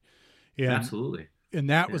military. And, absolutely. And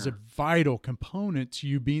that was a vital component to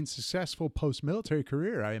you being successful post-military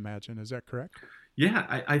career, I imagine. Is that correct?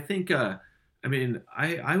 Yeah, I think, I mean,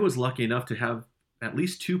 I was lucky enough to have at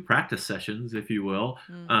least 2 practice sessions, if you will,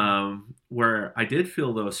 where I did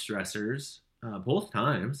feel those stressors both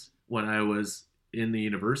times when I was in the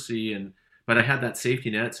university, but I had that safety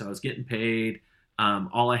net, so I was getting paid.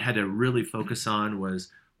 All I had to really focus on was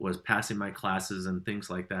passing my classes and things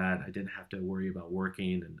like that. I didn't have to worry about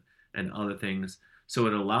working and other things. So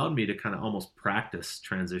it allowed me to kind of almost practice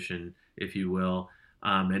transition, if you will.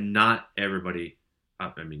 And not everybody,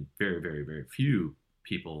 I mean, very, very, very few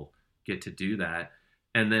people get to do that.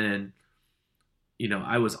 And then, you know,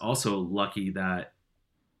 I was also lucky that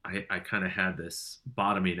I kind of had this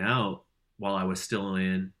bottoming out while I was still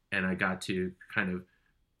in, and I got to kind of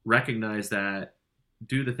recognize that,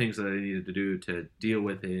 do the things that I needed to do to deal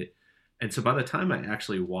with it. And so by the time I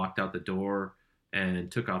actually walked out the door and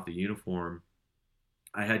took off the uniform,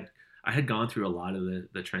 I had gone through a lot of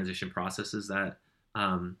the transition processes that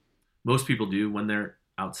most people do when they're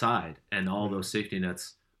outside, and all those safety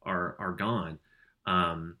nets are gone.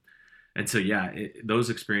 And so, those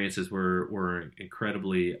experiences were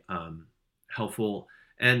incredibly helpful.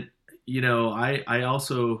 And, you know, I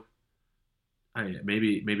also,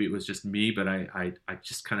 maybe it was just me, but I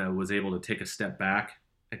just kind of was able to take a step back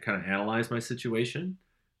and kind of analyze my situation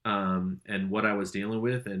and what I was dealing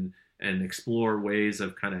with, and explore ways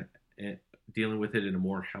of kind of dealing with it in a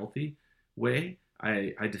more healthy way.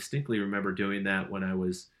 I distinctly remember doing that when I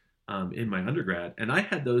was in my undergrad, and I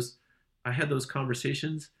had those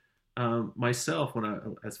conversations myself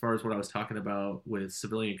as far as what I was talking about with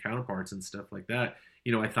civilian counterparts and stuff like that.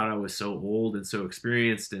 You know, I thought I was so old and so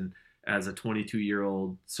experienced, and as a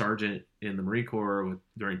 22-year-old sergeant in the Marine Corps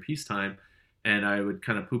during peacetime, and I would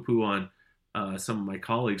kind of poo-poo on some of my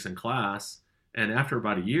colleagues in class, And after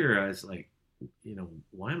about a year, I was like,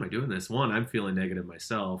 why am I doing this? One, I'm feeling negative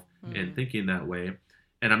myself and thinking that way.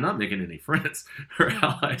 And I'm not making any friends or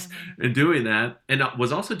allies in doing that. And I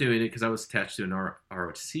was also doing it because I was attached to an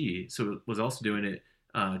ROTC. So was also doing it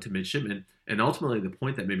to midshipmen. And ultimately, the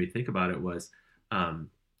point that made me think about it was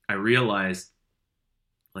I realized,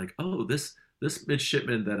 like, oh, this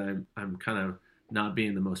midshipman that I'm kind of not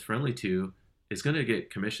being the most friendly to is going to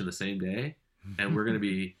get commissioned the same day. And we're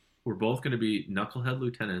both going to be knucklehead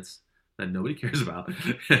lieutenants that nobody cares about.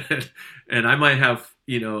 And I might have,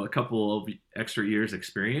 a couple of extra years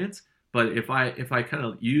experience, but if I kind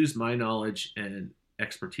of use my knowledge and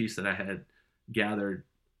expertise that I had gathered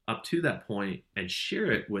up to that point and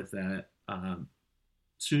share it with that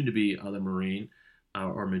soon to be other Marine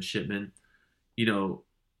or midshipman, now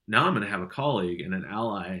I'm going to have a colleague and an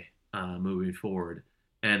ally moving forward.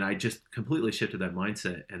 And I just completely shifted that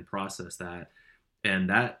mindset and processed that. And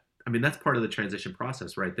that's part of the transition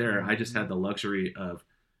process right there. I just had the luxury of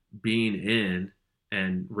being in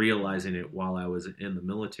and realizing it while I was in the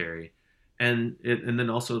military. And then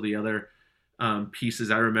also the other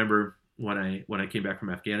pieces. I remember when I came back from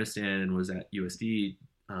Afghanistan and was at USD,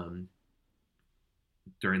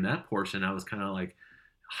 during that portion, I was kind of like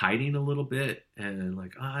hiding a little bit and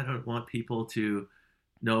like, I don't want people to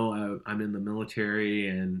know I'm in the military.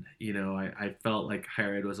 And, I felt like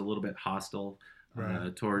higher ed was a little bit hostile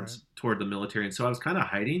toward the military. And so I was kind of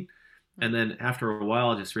hiding. And then after a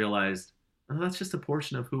while, I just realized, that's just a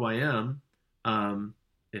portion of who I am.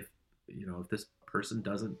 If this person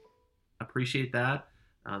doesn't appreciate that,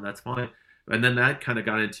 that's fine. And then that kind of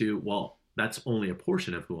got into, well, that's only a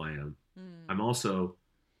portion of who I am. I'm also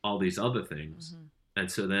all these other things.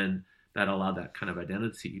 And so then that allowed that kind of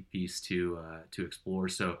identity piece to explore.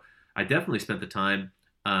 So I definitely spent the time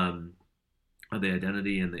on the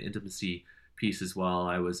identity and the intimacy pieces while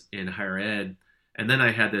I was in higher ed. And then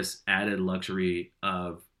I had this added luxury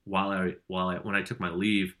of when I took my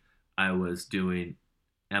leave, I was doing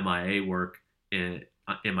MIA work in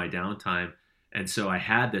my downtime. And so I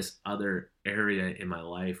had this other area in my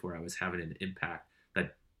life where I was having an impact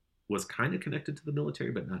that was kind of connected to the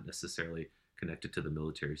military, but not necessarily connected to the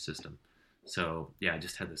military system. So yeah, I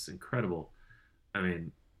just had this incredible,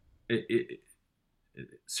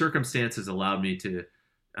 circumstances allowed me to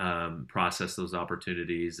process those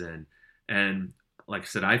opportunities. And like I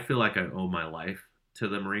said, I feel like I owe my life to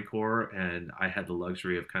the Marine Corps, and I had the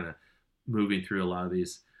luxury of kind of moving through a lot of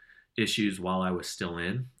these issues while I was still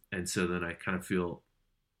in. And so then I kind of feel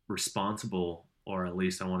responsible, or at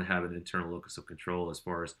least I want to have an internal locus of control as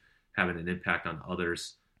far as having an impact on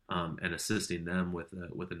others and assisting them with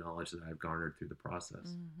the knowledge that I've garnered through the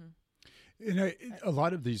process. A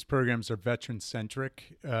lot of these programs are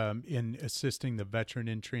veteran-centric in assisting the veteran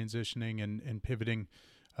in transitioning and pivoting.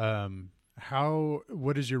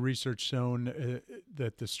 What has your research shown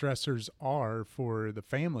that the stressors are for the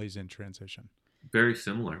families in transition? Very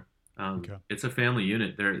similar. Okay. It's a family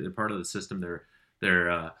unit. They're part of the system.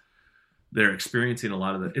 They're experiencing a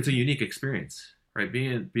lot of it's a unique experience, right?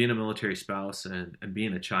 Being a military spouse and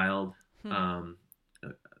being a child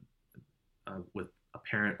with a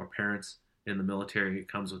parent or parents in the military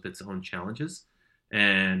comes with its own challenges.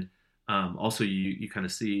 And also you kind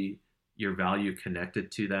of see your value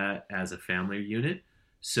connected to that as a family unit.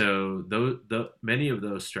 So many of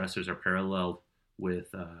those stressors are paralleled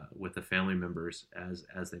with the family members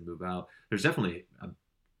as they move out. There's definitely a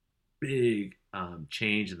big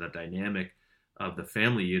change in the dynamic of the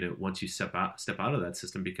family unit once you step out of that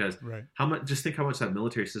system, because just think how much that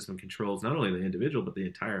military system controls not only the individual but the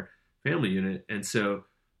entire family unit. And so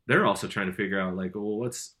they're also trying to figure out, like, well,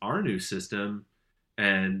 what's our new system?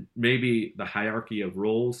 And maybe the hierarchy of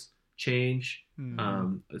roles change,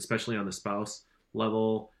 especially on the spouse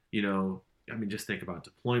level. Just think about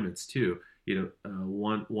deployments too.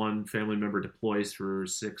 One family member deploys for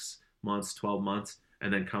 6 months, 12 months,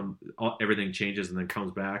 and then everything changes and then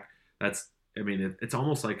comes back. It's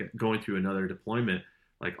almost like going through another deployment,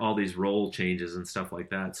 like all these role changes and stuff like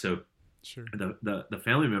that. So sure. The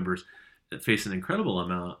family members face an incredible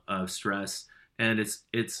amount of stress, and it's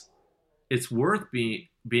worth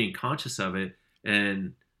being conscious of it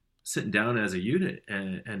and sitting down as a unit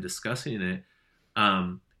and discussing it.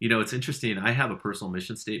 It's interesting. I have a personal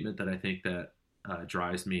mission statement that I think that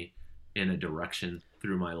drives me in a direction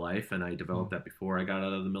through my life, and I developed that before I got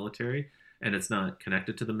out of the military, and it's not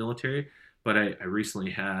connected to the military. But I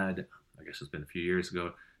recently had, I guess it's been a few years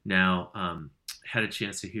ago now, had a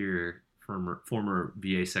chance to hear former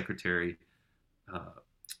VA Secretary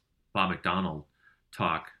Bob McDonald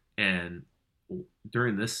talk. And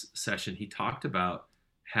during this session, he talked about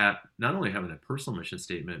not only having a personal mission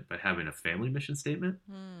statement, but having a family mission statement.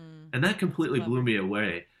 Hmm. And that completely That's blew clever. me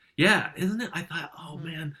away. Yeah, isn't it? I thought, oh Mhm.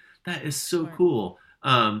 man, that is so Smart. cool.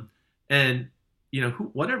 And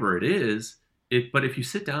whatever it is, but if you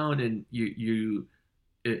sit down and even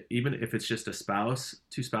if it's just a spouse,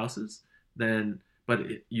 two spouses, then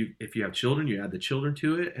if you have children, you add the children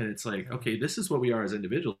to it, and it's like, Yeah. okay, this is what we are as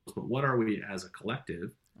individuals, but what are we as a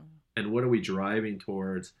collective, and what are we driving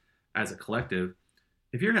towards as a collective?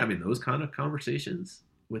 If you're having those kind of conversations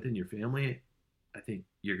within your family, I think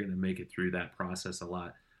you're going to make it through that process a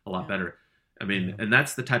lot Yeah. better. I mean, Yeah. and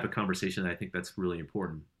that's the type of conversation that I think that's really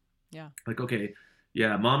important. Yeah. Like, okay,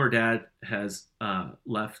 yeah, mom or dad has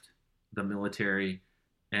left the military,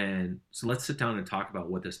 and so let's sit down and talk about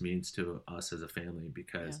what this means to us as a family,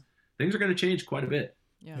 because things are going to change quite a bit.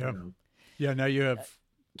 Yeah. Yeah. You know? Yeah, now you have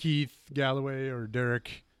Keith Galloway or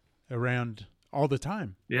Derek around all the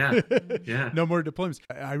time. Yeah. Yeah. No more deployments.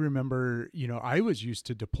 I remember, I was used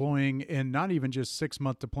to deploying, and not even just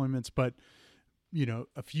 6-month deployments, but,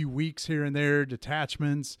 a few weeks here and there,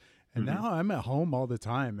 detachments. And Mhm. now I'm at home all the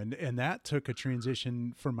time. And that took a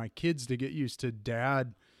transition for my kids to get used to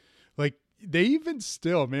dad. Like, they even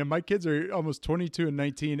still, man, my kids are almost 22 and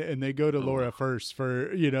 19, and they go to Laura first for,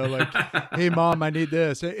 like, hey, mom, I need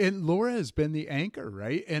this. And Laura has been the anchor,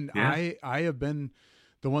 right? And Yeah. I have been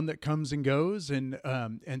the one that comes and goes. And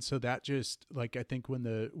so that just, like, I think when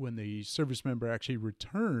the service member actually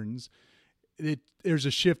returns, there's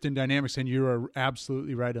a shift in dynamics, and you are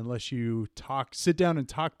absolutely right. Unless you sit down and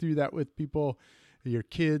talk through that with people, your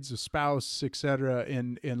kids, a spouse, etc.,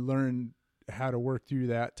 and learn how to work through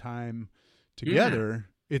that time together,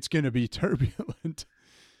 it's going to be turbulent.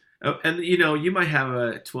 Oh, and you might have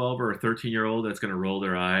a 12 or a 13-year-old that's going to roll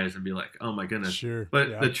their eyes and be like, "Oh my goodness!" Sure, But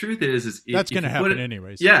yeah. the truth is That's going to happen it,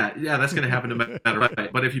 anyways. Yeah, that's going to happen no matter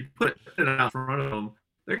what. But if you put it out in front of them,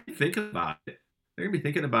 they're going to be thinking about it. They're going to be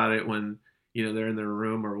thinking about it when they're in their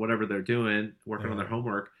room or whatever they're doing, working on their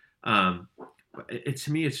homework. To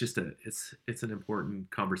me, it's just it's an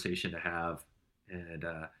important conversation to have, and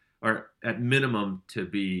or at minimum to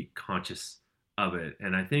be conscious of it.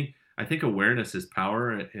 And I think awareness is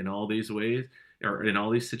power in all these ways, or in all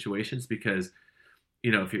these situations, because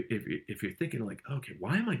if you're thinking like, okay,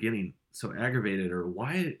 why am I getting so aggravated, or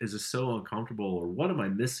why is this so uncomfortable, or what am I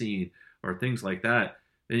missing, or things like that,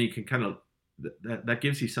 then you can kind of that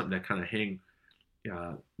gives you something to kind of hang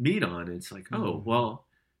meat on. It's like, oh well,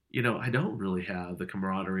 I don't really have the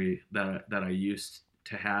camaraderie that I used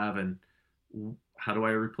to have, and how do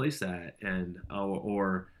I replace that? And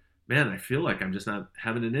or man, I feel like I'm just not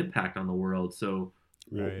having an impact on the world. So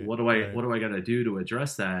Right, what do I got to do to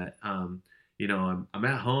address that? I'm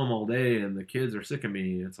at home all day and the kids are sick of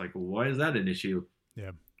me. It's like, well, why is that an issue?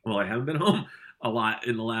 Yeah. Well, I haven't been home a lot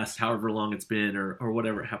in the last however long it's been, or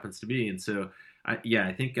whatever it happens to be. And so, I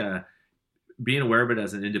think being aware of it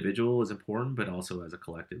as an individual is important, but also as a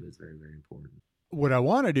collective is very, very important. What I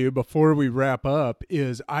want to do before we wrap up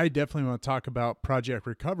is I definitely want to talk about Project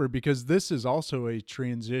Recover, because this is also a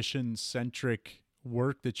transition-centric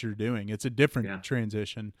work that you're doing. It's a different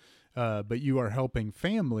transition, but you are helping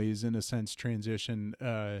families, in a sense, transition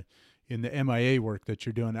in the MIA work that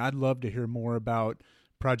you're doing. I'd love to hear more about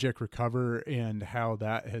Project Recover and how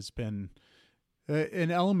that has been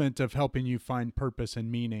an element of helping you find purpose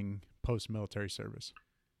and meaning post-military service.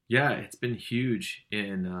 Yeah, it's been huge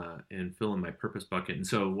in filling my purpose bucket. And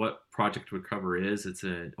so what Project Recover is, it's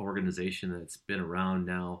an organization that's been around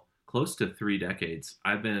now close to 3 decades.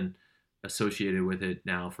 I've been associated with it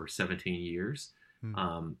now for 17 years.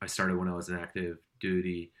 I started when I was an active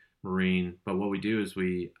duty Marine, but what we do is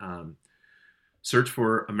we search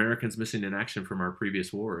for Americans missing in action from our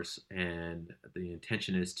previous wars. And the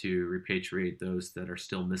intention is to repatriate those that are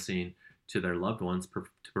still missing to their loved ones, to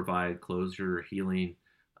provide closure, healing,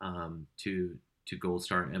 to Gold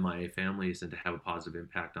Star MIA families, and to have a positive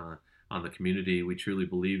impact on the community. We truly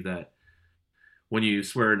believe that when you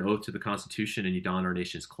swear an oath to the Constitution and you don our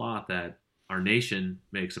nation's cloth, that our nation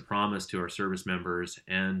makes a promise to our service members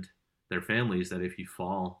and their families that if you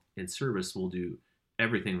fall in service, we'll do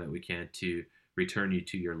everything that we can to return you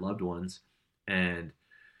to your loved ones. And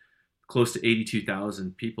close to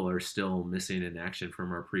 82,000 people are still missing in action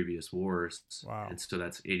from our previous wars. Wow. And so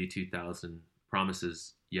that's 82,000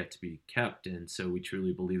 promises yet to be kept. And so we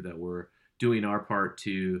truly believe that we're doing our part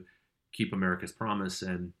to keep America's promise.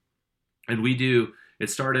 And we do. It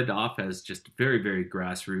started off as just very, very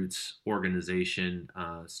grassroots organization,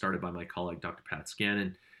 started by my colleague, Dr. Pat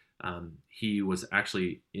Scannon. He was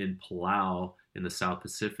actually in Palau in the South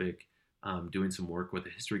Pacific, doing some work with a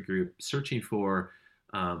history group, searching for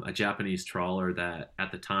a Japanese trawler that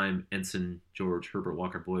at the time Ensign George Herbert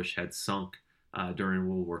Walker Bush had sunk during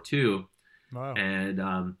World War II. Wow.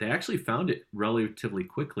 And they actually found it relatively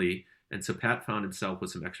quickly. And so Pat found himself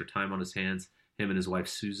with some extra time on his hands. Him and his wife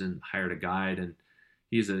Susan hired a guide, and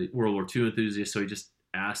he's a World War II enthusiast, so he just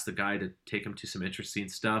asked the guide to take him to some interesting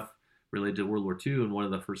stuff related to World War II. And one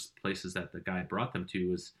of the first places that the guide brought them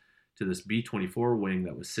to was to this B-24 wing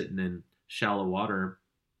that was sitting in shallow water.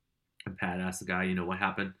 And Pat asked the guy, you know, what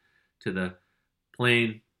happened to the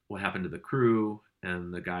plane? What happened to the crew?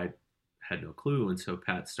 And the guy had no clue. And so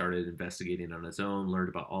Pat started investigating on his own, learned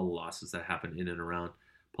about all the losses that happened in and around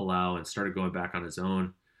Palau, and started going back on his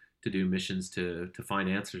own to do missions to find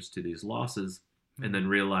answers to these losses. And then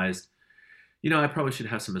realized, you know, I probably should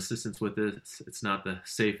have some assistance with this. It's not the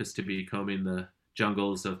safest to be combing the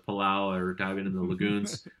jungles of Palau or diving in the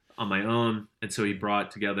lagoons on my own. And so he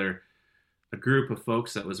brought together a group of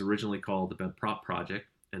folks that was originally called the Bent Prop Project,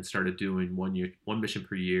 and started doing one mission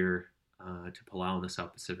per year to Palau in the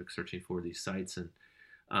South Pacific, searching for these sites,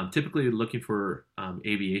 and typically looking for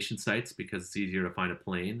aviation sites, because it's easier to find a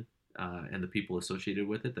plane and the people associated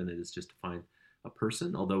with it than it is just to find a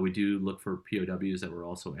person. Although we do look for POWs that were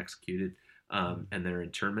also executed and their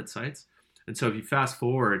internment sites. And so if you fast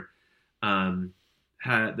forward,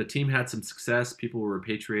 the team had some success. People were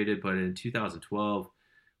repatriated, but in 2012,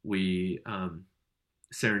 we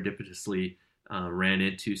serendipitously ran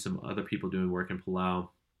into some other people doing work in Palau,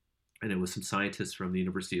 and it was some scientists from the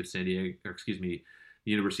University of the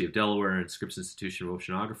University of Delaware and Scripps Institution of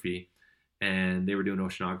Oceanography, and they were doing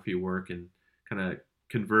oceanography work and kind of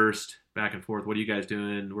conversed back and forth. What are you guys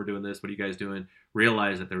doing? We're doing this. What are you guys doing?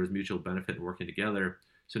 Realized that there was mutual benefit in working together.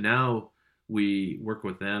 So now we work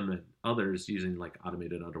with them and others using like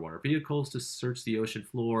automated underwater vehicles to search the ocean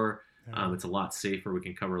floor. It's a lot safer. We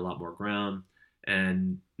can cover a lot more ground.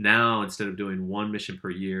 And now, instead of doing one mission per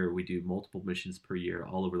year, we do multiple missions per year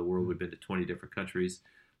all over the world. We've been to 20 different countries,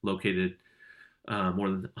 located more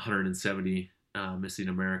than 170 missing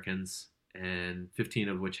Americans, and 15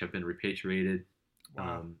 of which have been repatriated.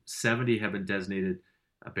 Wow. 70 have been designated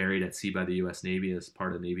buried at sea by the U.S. Navy as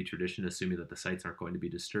part of Navy tradition, assuming that the sites aren't going to be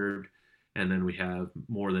disturbed. And then we have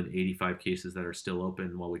more than 85 cases that are still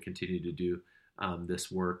open while we continue to do this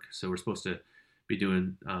work. So we're supposed to be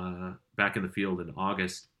doing back in the field in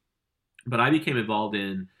August. But I became involved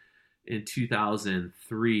in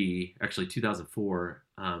 2003, actually 2004.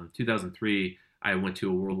 2003, I went to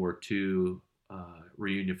a World War II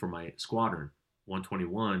reunion for my squadron,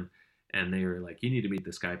 121. And they were like, you need to meet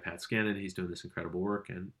this guy, Pat Scannon. He's doing this incredible work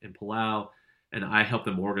in Palau. And I helped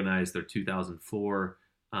them organize their 2004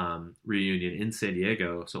 reunion in San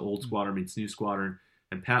Diego. So old squadron meets new squadron.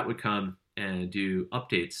 And Pat would come and do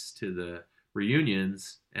updates to the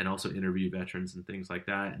reunions and also interview veterans and things like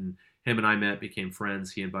that. And him and I met, became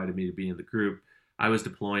friends. He invited me to be in the group. I was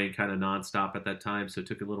deploying kind of nonstop at that time, so it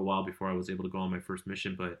took a little while before I was able to go on my first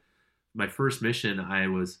mission. But my first mission, I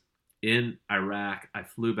was in Iraq. I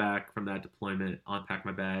flew back from that deployment, unpacked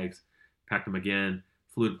my bags, packed them again,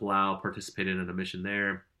 flew to Palau, participated in a mission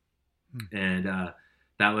there. And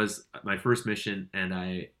that was my first mission, and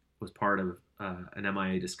I was part of an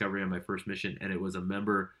MIA discovery on my first mission, and it was a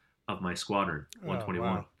member of my squadron, 121.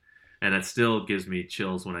 Oh, wow. And that still gives me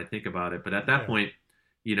chills when I think about it. But at that point,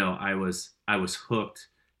 you know, I was hooked,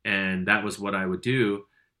 and that was what I would do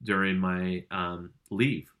during my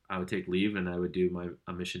leave. I would take leave, and I would do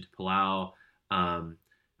a mission to Palau.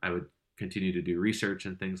 I would continue to do research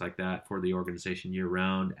and things like that for the organization year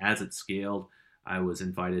round. As it scaled, I was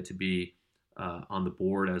invited to be on the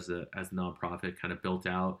board as a nonprofit, kind of built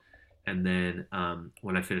out. And then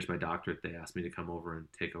when I finished my doctorate, they asked me to come over and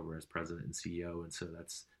take over as president and CEO. And so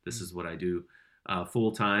this is what I do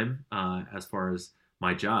full time as far as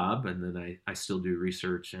my job. And then I still do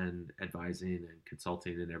research and advising and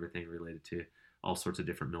consulting and everything related to all sorts of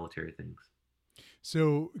different military things.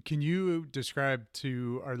 So can you describe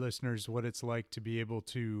to our listeners what it's like to be able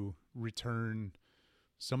to return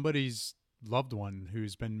somebody's loved one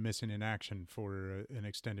who's been missing in action for an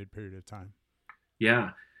extended period of time?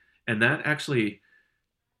 Yeah. And that actually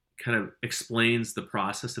kind of explains the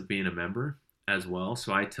process of being a member as well.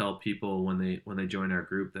 So I tell people when they join our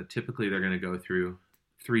group that typically they're going to go through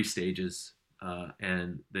 3 stages.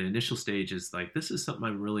 And the initial stage is like, this is something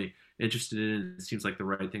I'm really interested in. It seems like the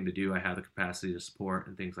right thing to do. I have the capacity to support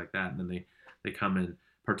and things like that. And then they come and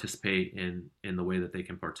participate in the way that they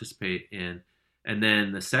can participate in. And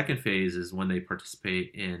then the second phase is when they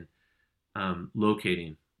participate in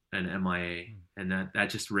locating an MIA. And that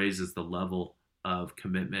just raises the level of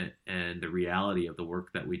commitment and the reality of the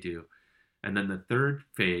work that we do. And then the third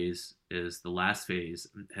phase is the last phase,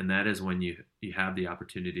 and that is when you have the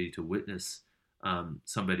opportunity to witness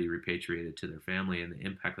somebody repatriated to their family and the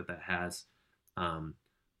impact that that has on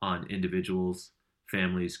individuals,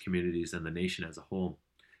 families, communities, and the nation as a whole.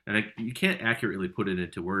 And you can't accurately put it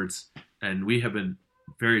into words. And we have been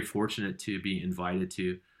very fortunate to be invited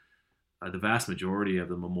to the vast majority of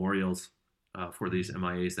the memorials for these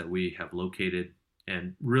MIAs that we have located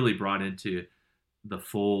and really brought into the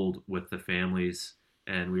fold with the families.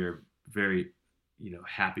 And we are very,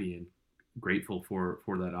 happy and grateful for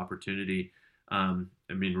that opportunity. I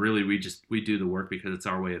mean, really, we do the work because it's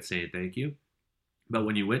our way of saying thank you. But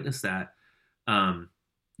when you witness that,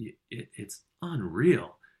 it's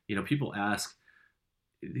unreal. People ask,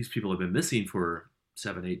 these people have been missing for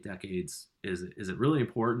 7-8 decades. Is it really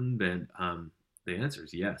important? And the answer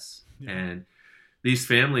is yes. Yeah. And these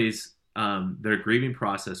families, their grieving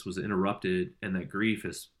process was interrupted, and that grief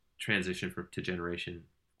has transitioned to generation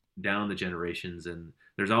down the generations. And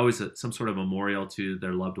there's always some sort of memorial to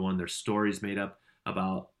their loved one. There's stories made up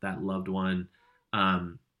about that loved one.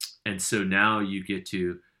 And so now you get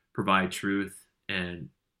to provide truth and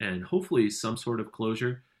hopefully some sort of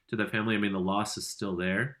closure to the family. I mean, the loss is still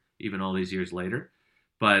there, even all these years later.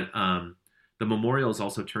 But the memorials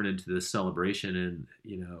also turn into this celebration. And,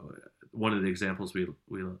 one of the examples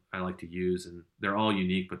I like to use, and they're all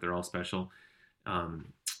unique, but they're all special,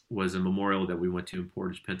 was a memorial that we went to in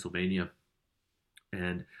Portage, Pennsylvania.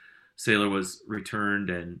 And sailor was returned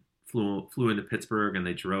and flew into Pittsburgh, and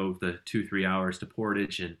they drove the 2-3 hours to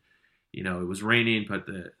Portage. And, it was raining, but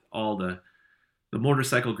all the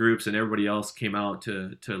motorcycle groups and everybody else came out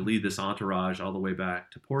to lead this entourage all the way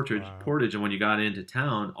back to Portage. Wow. Portage. And when you got into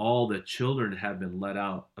town, all the children had been let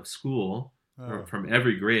out of school from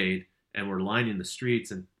every grade and were lining the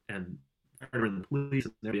streets, and the police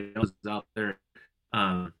and everybody else was out there,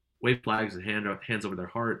 wave flags and hands over their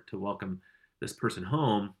heart to welcome this person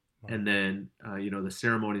home. Wow. And then, the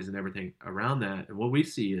ceremonies and everything around that. And what we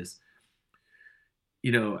see is,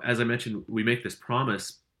 as I mentioned, we make this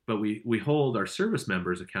promise, but we hold our service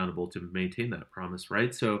members accountable to maintain that promise,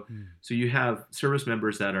 right? So you have service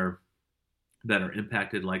members that are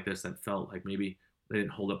impacted like this, that felt like maybe they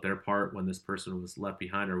didn't hold up their part when this person was left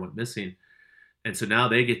behind or went missing. And so now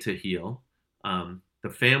they get to heal. The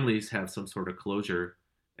families have some sort of closure,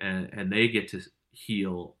 and they get to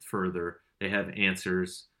heal further. They have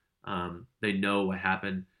answers. They know what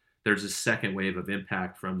happened. There's a second wave of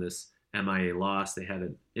impact from this MIA loss. They had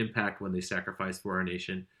an impact when they sacrificed for our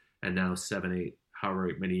nation, and now 7-8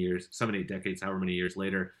 decades, however many years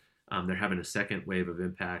later, they're having a second wave of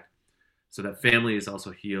impact. So that family is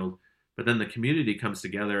also healed, but then the community comes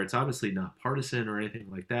together. It's obviously not partisan or anything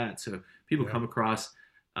like that. So people come across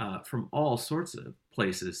from all sorts of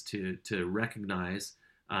places to recognize,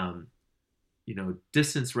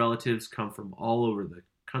 distant relatives come from all over the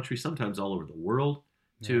country, sometimes all over the world,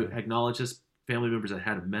 to acknowledge this. Family members that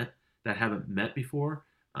haven't met before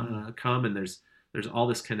come, and there's all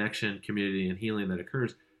this connection, community, and healing that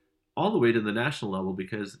occurs all the way to the national level,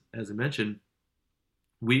 because, as I mentioned,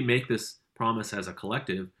 we make this promise as a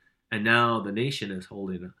collective, and now the nation is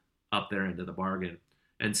holding up their end of the bargain.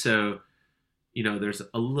 And so, there's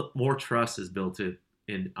more trust is built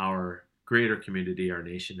in our greater community, our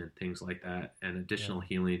nation, and things like that, and additional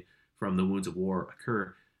healing from the wounds of war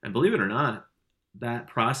occur. And believe it or not, that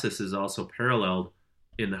process is also paralleled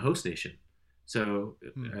in the host nation. So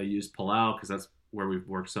I use Palau because that's where we've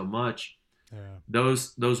worked so much. Yeah.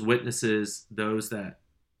 Those witnesses, those that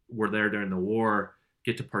were there during the war,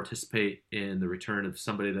 get to participate in the return of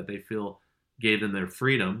somebody that they feel gave them their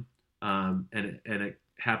freedom. And it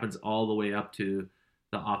happens all the way up to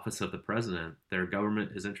the office of the president. Their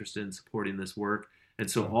government is interested in supporting this work. And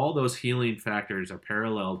so all those healing factors are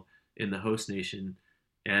paralleled in the host nation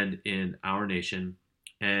and in our nation.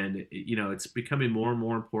 And, it's becoming more and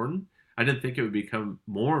more important. I didn't think it would become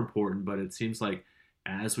more important, but it seems like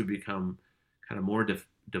as we become kind of more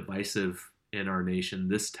divisive in our nation,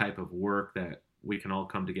 this type of work that we can all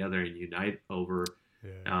come together and unite over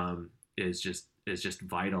is just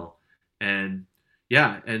vital. And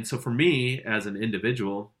and so for me as an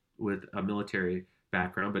individual with a military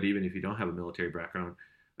background, but even if you don't have a military background,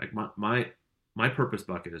 like my purpose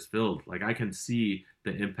bucket is filled. Like I can see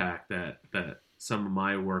the impact that some of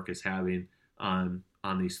my work is having on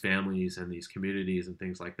these families and these communities and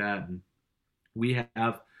things like that. And we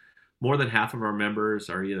have more than half of our members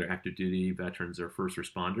are either active duty veterans or first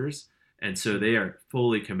responders. And so they are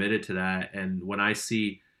fully committed to that. And when I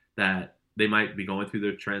see that they might be going through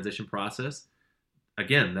their transition process,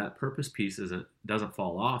 again, that purpose piece doesn't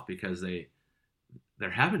fall off, because they're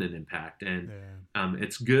having an impact, and Yeah.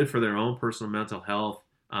 it's good for their own personal mental health.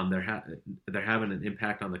 They're having an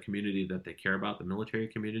impact on the community that they care about, the military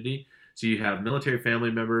community. So you have military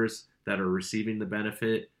family members that are receiving the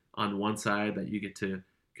benefit on one side that you get to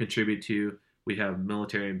contribute to. We have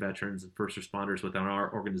military and veterans and first responders within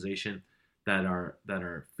our organization that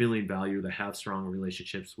are feeling value, that have strong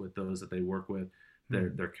relationships with those that they work with.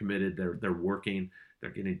 They're committed. They're working. They're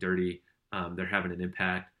getting dirty. They're having an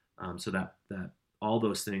impact. So that all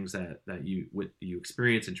those things that you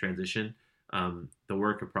experience in transition, the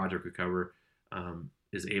work of Project Recover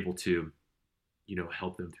is able to,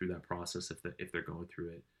 help them through that process if they're going through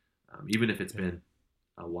it, even if it's been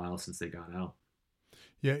a while since they got out.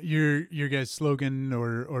 Yeah, your guys' slogan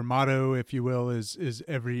or motto, if you will, is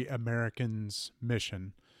every American's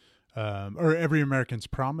mission, or every American's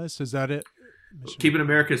promise. Is that it? Mission? Keeping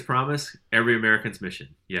America's promise, every American's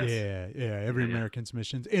mission. Yes. Yeah, every American's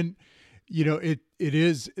mission. And it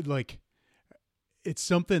is like, it's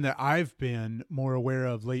something that I've been more aware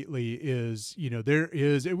of lately is, there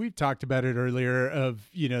is, and we've talked about it earlier, of,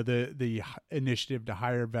 the initiative to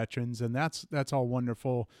hire veterans, and that's all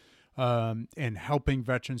wonderful. And helping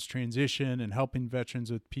veterans transition and helping veterans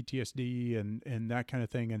with PTSD and that kind of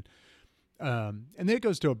thing. And then it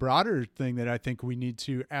goes to a broader thing that I think we need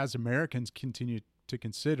to, as Americans, continue to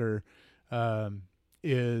consider,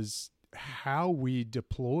 is how we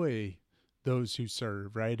deploy those who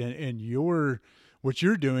serve, right? And what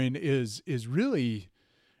you're doing is really,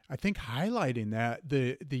 I think, highlighting that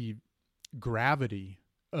the gravity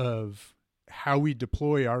of how we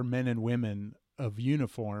deploy our men and women of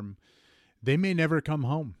uniform. They may never come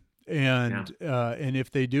home. And if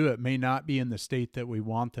they do, it may not be in the state that we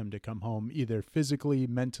want them to come home, either physically,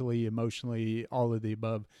 mentally, emotionally, all of the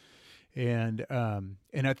above. And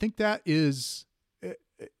I think that is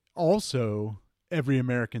also every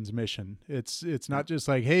American's mission. It's not just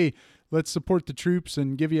like, hey, let's support the troops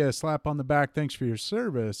and give you a slap on the back, thanks for your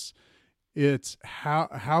service. It's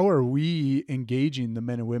how are we engaging the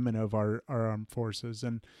men and women of our armed forces?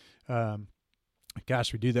 And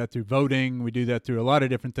gosh, we do that through voting. We do that through a lot of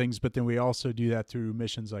different things, but then we also do that through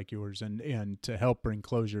missions like yours, and to help bring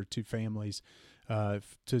closure to families,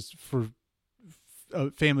 for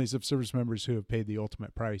families of service members who have paid the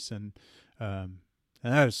ultimate price, and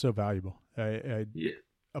that is so valuable. I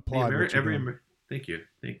applaud what you're doing. Thank you.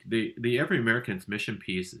 The Every American's mission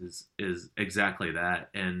piece is exactly that,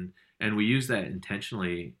 and we use that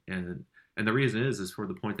intentionally, and the reason is for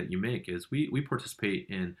the point that you make, is we participate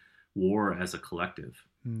in war as a collective,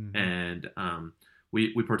 and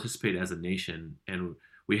we participate as a nation, and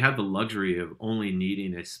we have the luxury of only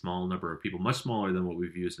needing a small number of people, much smaller than what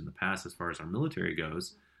we've used in the past as far as our military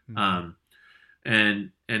goes, and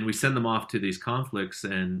we send them off to these conflicts,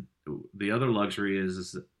 and the other luxury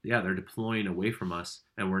is they're deploying away from us,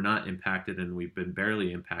 and we're not impacted, and we've been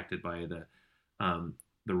barely impacted by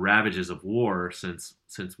the ravages of war since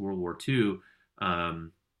World War II.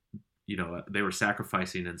 They were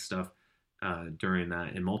sacrificing and stuff during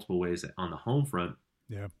that in multiple ways on the home front.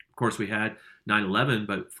 Yeah. Of course, we had 9/11,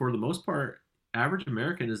 but for the most part, average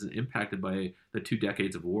American isn't impacted by the 2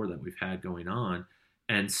 decades of war that we've had going on.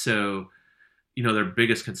 And so, their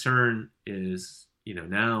biggest concern is,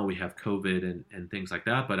 now we have COVID and things like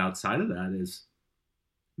that. But outside of that is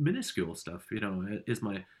minuscule stuff. Is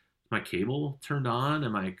my cable turned on?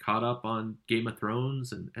 Am I caught up on Game of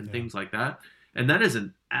Thrones and things like that? And that is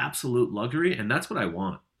an absolute luxury, and that's what I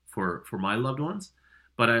want for my loved ones.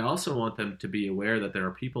 But I also want them to be aware that there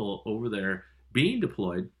are people over there being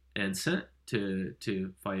deployed and sent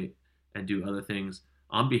to fight and do other things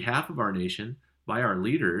on behalf of our nation by our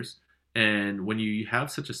leaders. And when you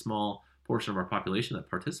have such a small portion of our population that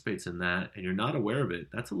participates in that, and you're not aware of it,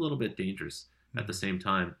 that's a little bit dangerous at the same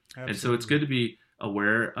time. Absolutely. And so it's good to be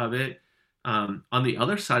aware of it. On the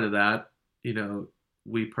other side of that,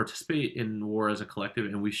 we participate in war as a collective,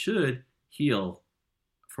 and we should heal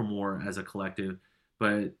from war as a collective.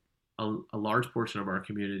 But a large portion of our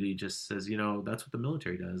community just says, that's what the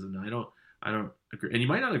military does, and I don't agree. And you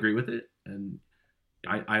might not agree with it, and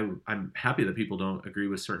I'm happy that people don't agree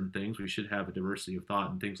with certain things. We should have a diversity of thought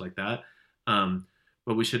and things like that.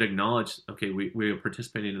 But we should acknowledge, okay, we are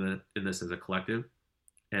participating in this as a collective,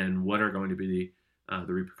 and what are going to be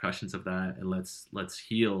the repercussions of that, and let's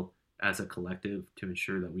heal as a collective to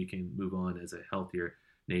ensure that we can move on as a healthier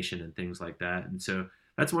nation and things like that. And so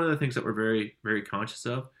that's one of the things that we're very, very conscious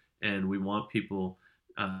of, and we want people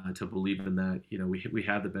to believe in that. We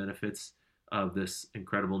have the benefits of this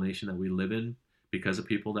incredible nation that we live in because of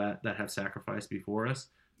people that have sacrificed before us.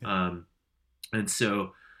 And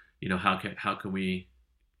so, how can we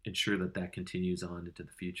ensure that continues on into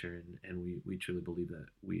the future. And we truly believe that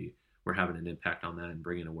we're having an impact on that and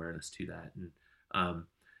bringing awareness to that.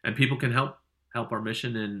 And people can help our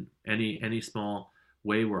mission in any small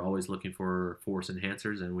way. We're always looking for force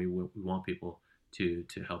enhancers, and we want people to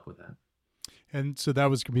help with that. And so that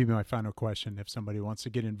was going to be my final question. If somebody wants to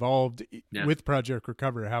get involved with Project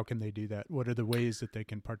Recover, how can they do that? What are the ways that they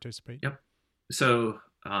can participate? Yep. So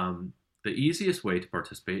the easiest way to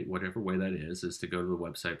participate, whatever way that is to go to the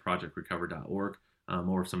website, projectrecover.org.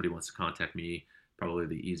 Or if somebody wants to contact me, probably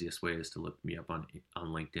the easiest way is to look me up on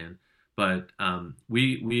LinkedIn. But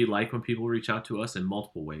we like when people reach out to us in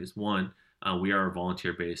multiple ways. One, we are a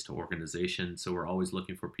volunteer-based organization, so we're always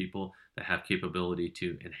looking for people that have capability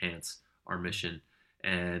to enhance our mission.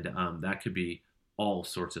 And that could be all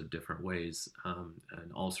sorts of different ways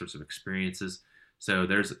and all sorts of experiences. So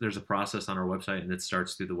there's a process on our website, and it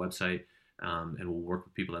starts through the website, and we'll work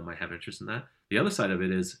with people that might have interest in that. The other side of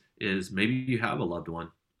it is maybe you have a loved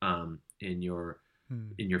one in your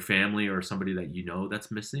family or somebody that you know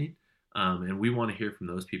that's missing, and we want to hear from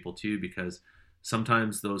those people too, because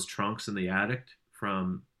sometimes those trunks in the attic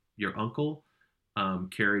from your uncle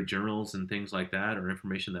carry journals and things like that, or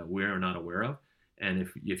information that we're not aware of. And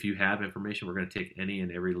if you have information, we're going to take any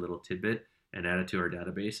and every little tidbit and add it to our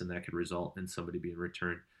database, and that could result in somebody being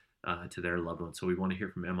returned to their loved one. So we want to hear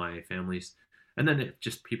from MIA families. And then if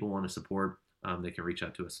just people want to support, they can reach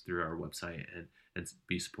out to us through our website and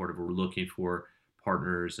be supportive. We're looking for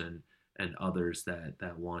partners and others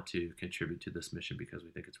that want to contribute to this mission, because we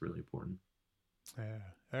think it's really important. Yeah,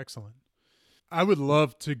 excellent. I would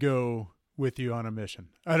love to go with you on a mission.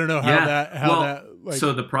 I don't know how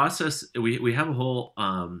so the process, we have a whole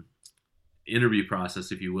interview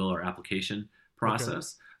process, if you will, or application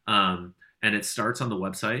process. Okay. And it starts on the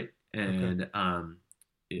website, and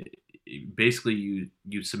basically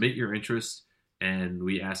you submit your interest, and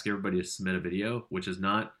we ask everybody to submit a video, which is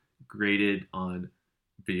not graded on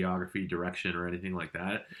videography, direction, or anything like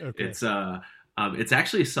that. Okay. It's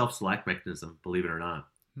actually a self-select mechanism, believe it or not,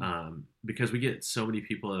 because we get so many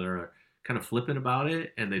people that are kind of flippant about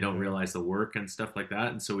it, and they don't realize the work and stuff like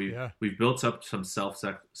that. And so we've built up some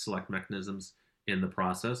self-select mechanisms in the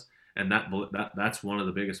process, and that's one of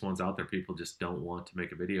the biggest ones out there. People just don't want to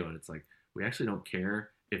make a video, and it's like, we actually don't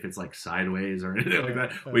care if it's like sideways or anything like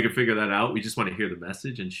that. We can figure that out. We just want to hear the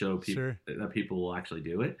message and show people that people will actually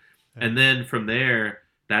do it. And then from there,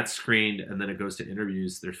 that's screened, and then it goes to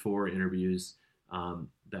interviews. There's 4 interviews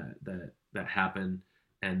that happen,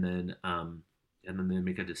 and then they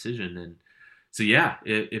make a decision. And so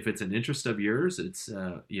if it's an interest of yours, it's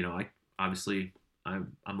I'm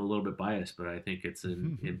a little bit biased, but I think it's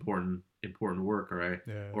an important work, or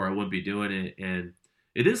I wouldn't be doing it. And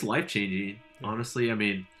it is life-changing, honestly. I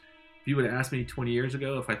mean, if you would have asked me 20 years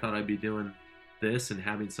ago if I thought I'd be doing this and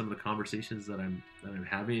having some of the conversations that I'm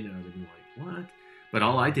having, I would have been like, what? But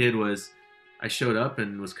all I did was I showed up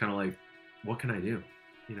and was kind of like, what can I do?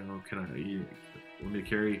 You want me to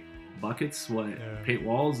carry buckets? Paint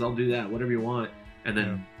walls? I'll do that. Whatever you want. And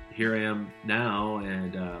then here I am now,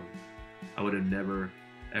 and I would have never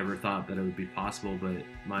ever thought that it would be possible. But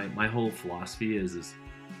my whole philosophy is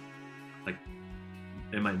like,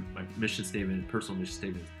 in my mission statement, personal mission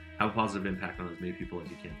statement, have a positive impact on as many people as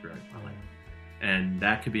you can throughout my life. And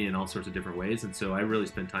that could be in all sorts of different ways. And so I really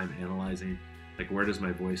spend time analyzing, like, where does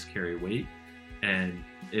my voice carry weight? And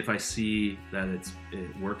if I see that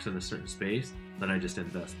it works in a certain space, then I just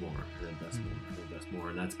invest more and invest more.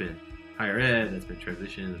 And that's been higher ed, that's been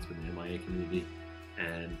transition, that's been the MIA community.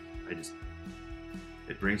 And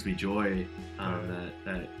it brings me joy that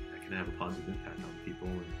I can have a positive impact on people.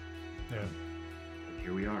 And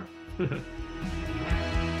here we are.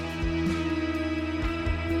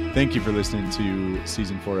 Thank you for listening to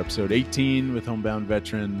Season 4, Episode 18 with Homebound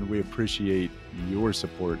Veteran. We appreciate your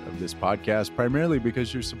support of this podcast, primarily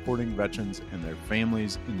because you're supporting veterans and their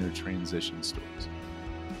families in their transition stories.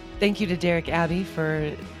 Thank you to Derek Abbey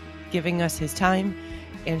for giving us his time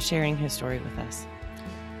and sharing his story with us.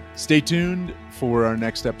 Stay tuned for our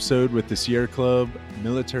next episode with the Sierra Club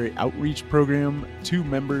Military Outreach Program. 2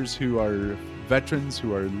 members who are veterans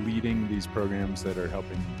who are leading these programs that are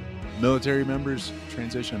helping military members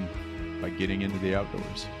transition by getting into the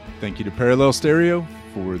outdoors. Thank you to Parallel Stereo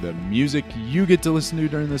for the music you get to listen to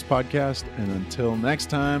during this podcast. And until next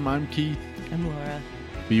time, I'm Keith. I'm Laura.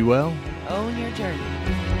 Be well. And own your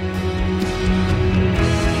journey.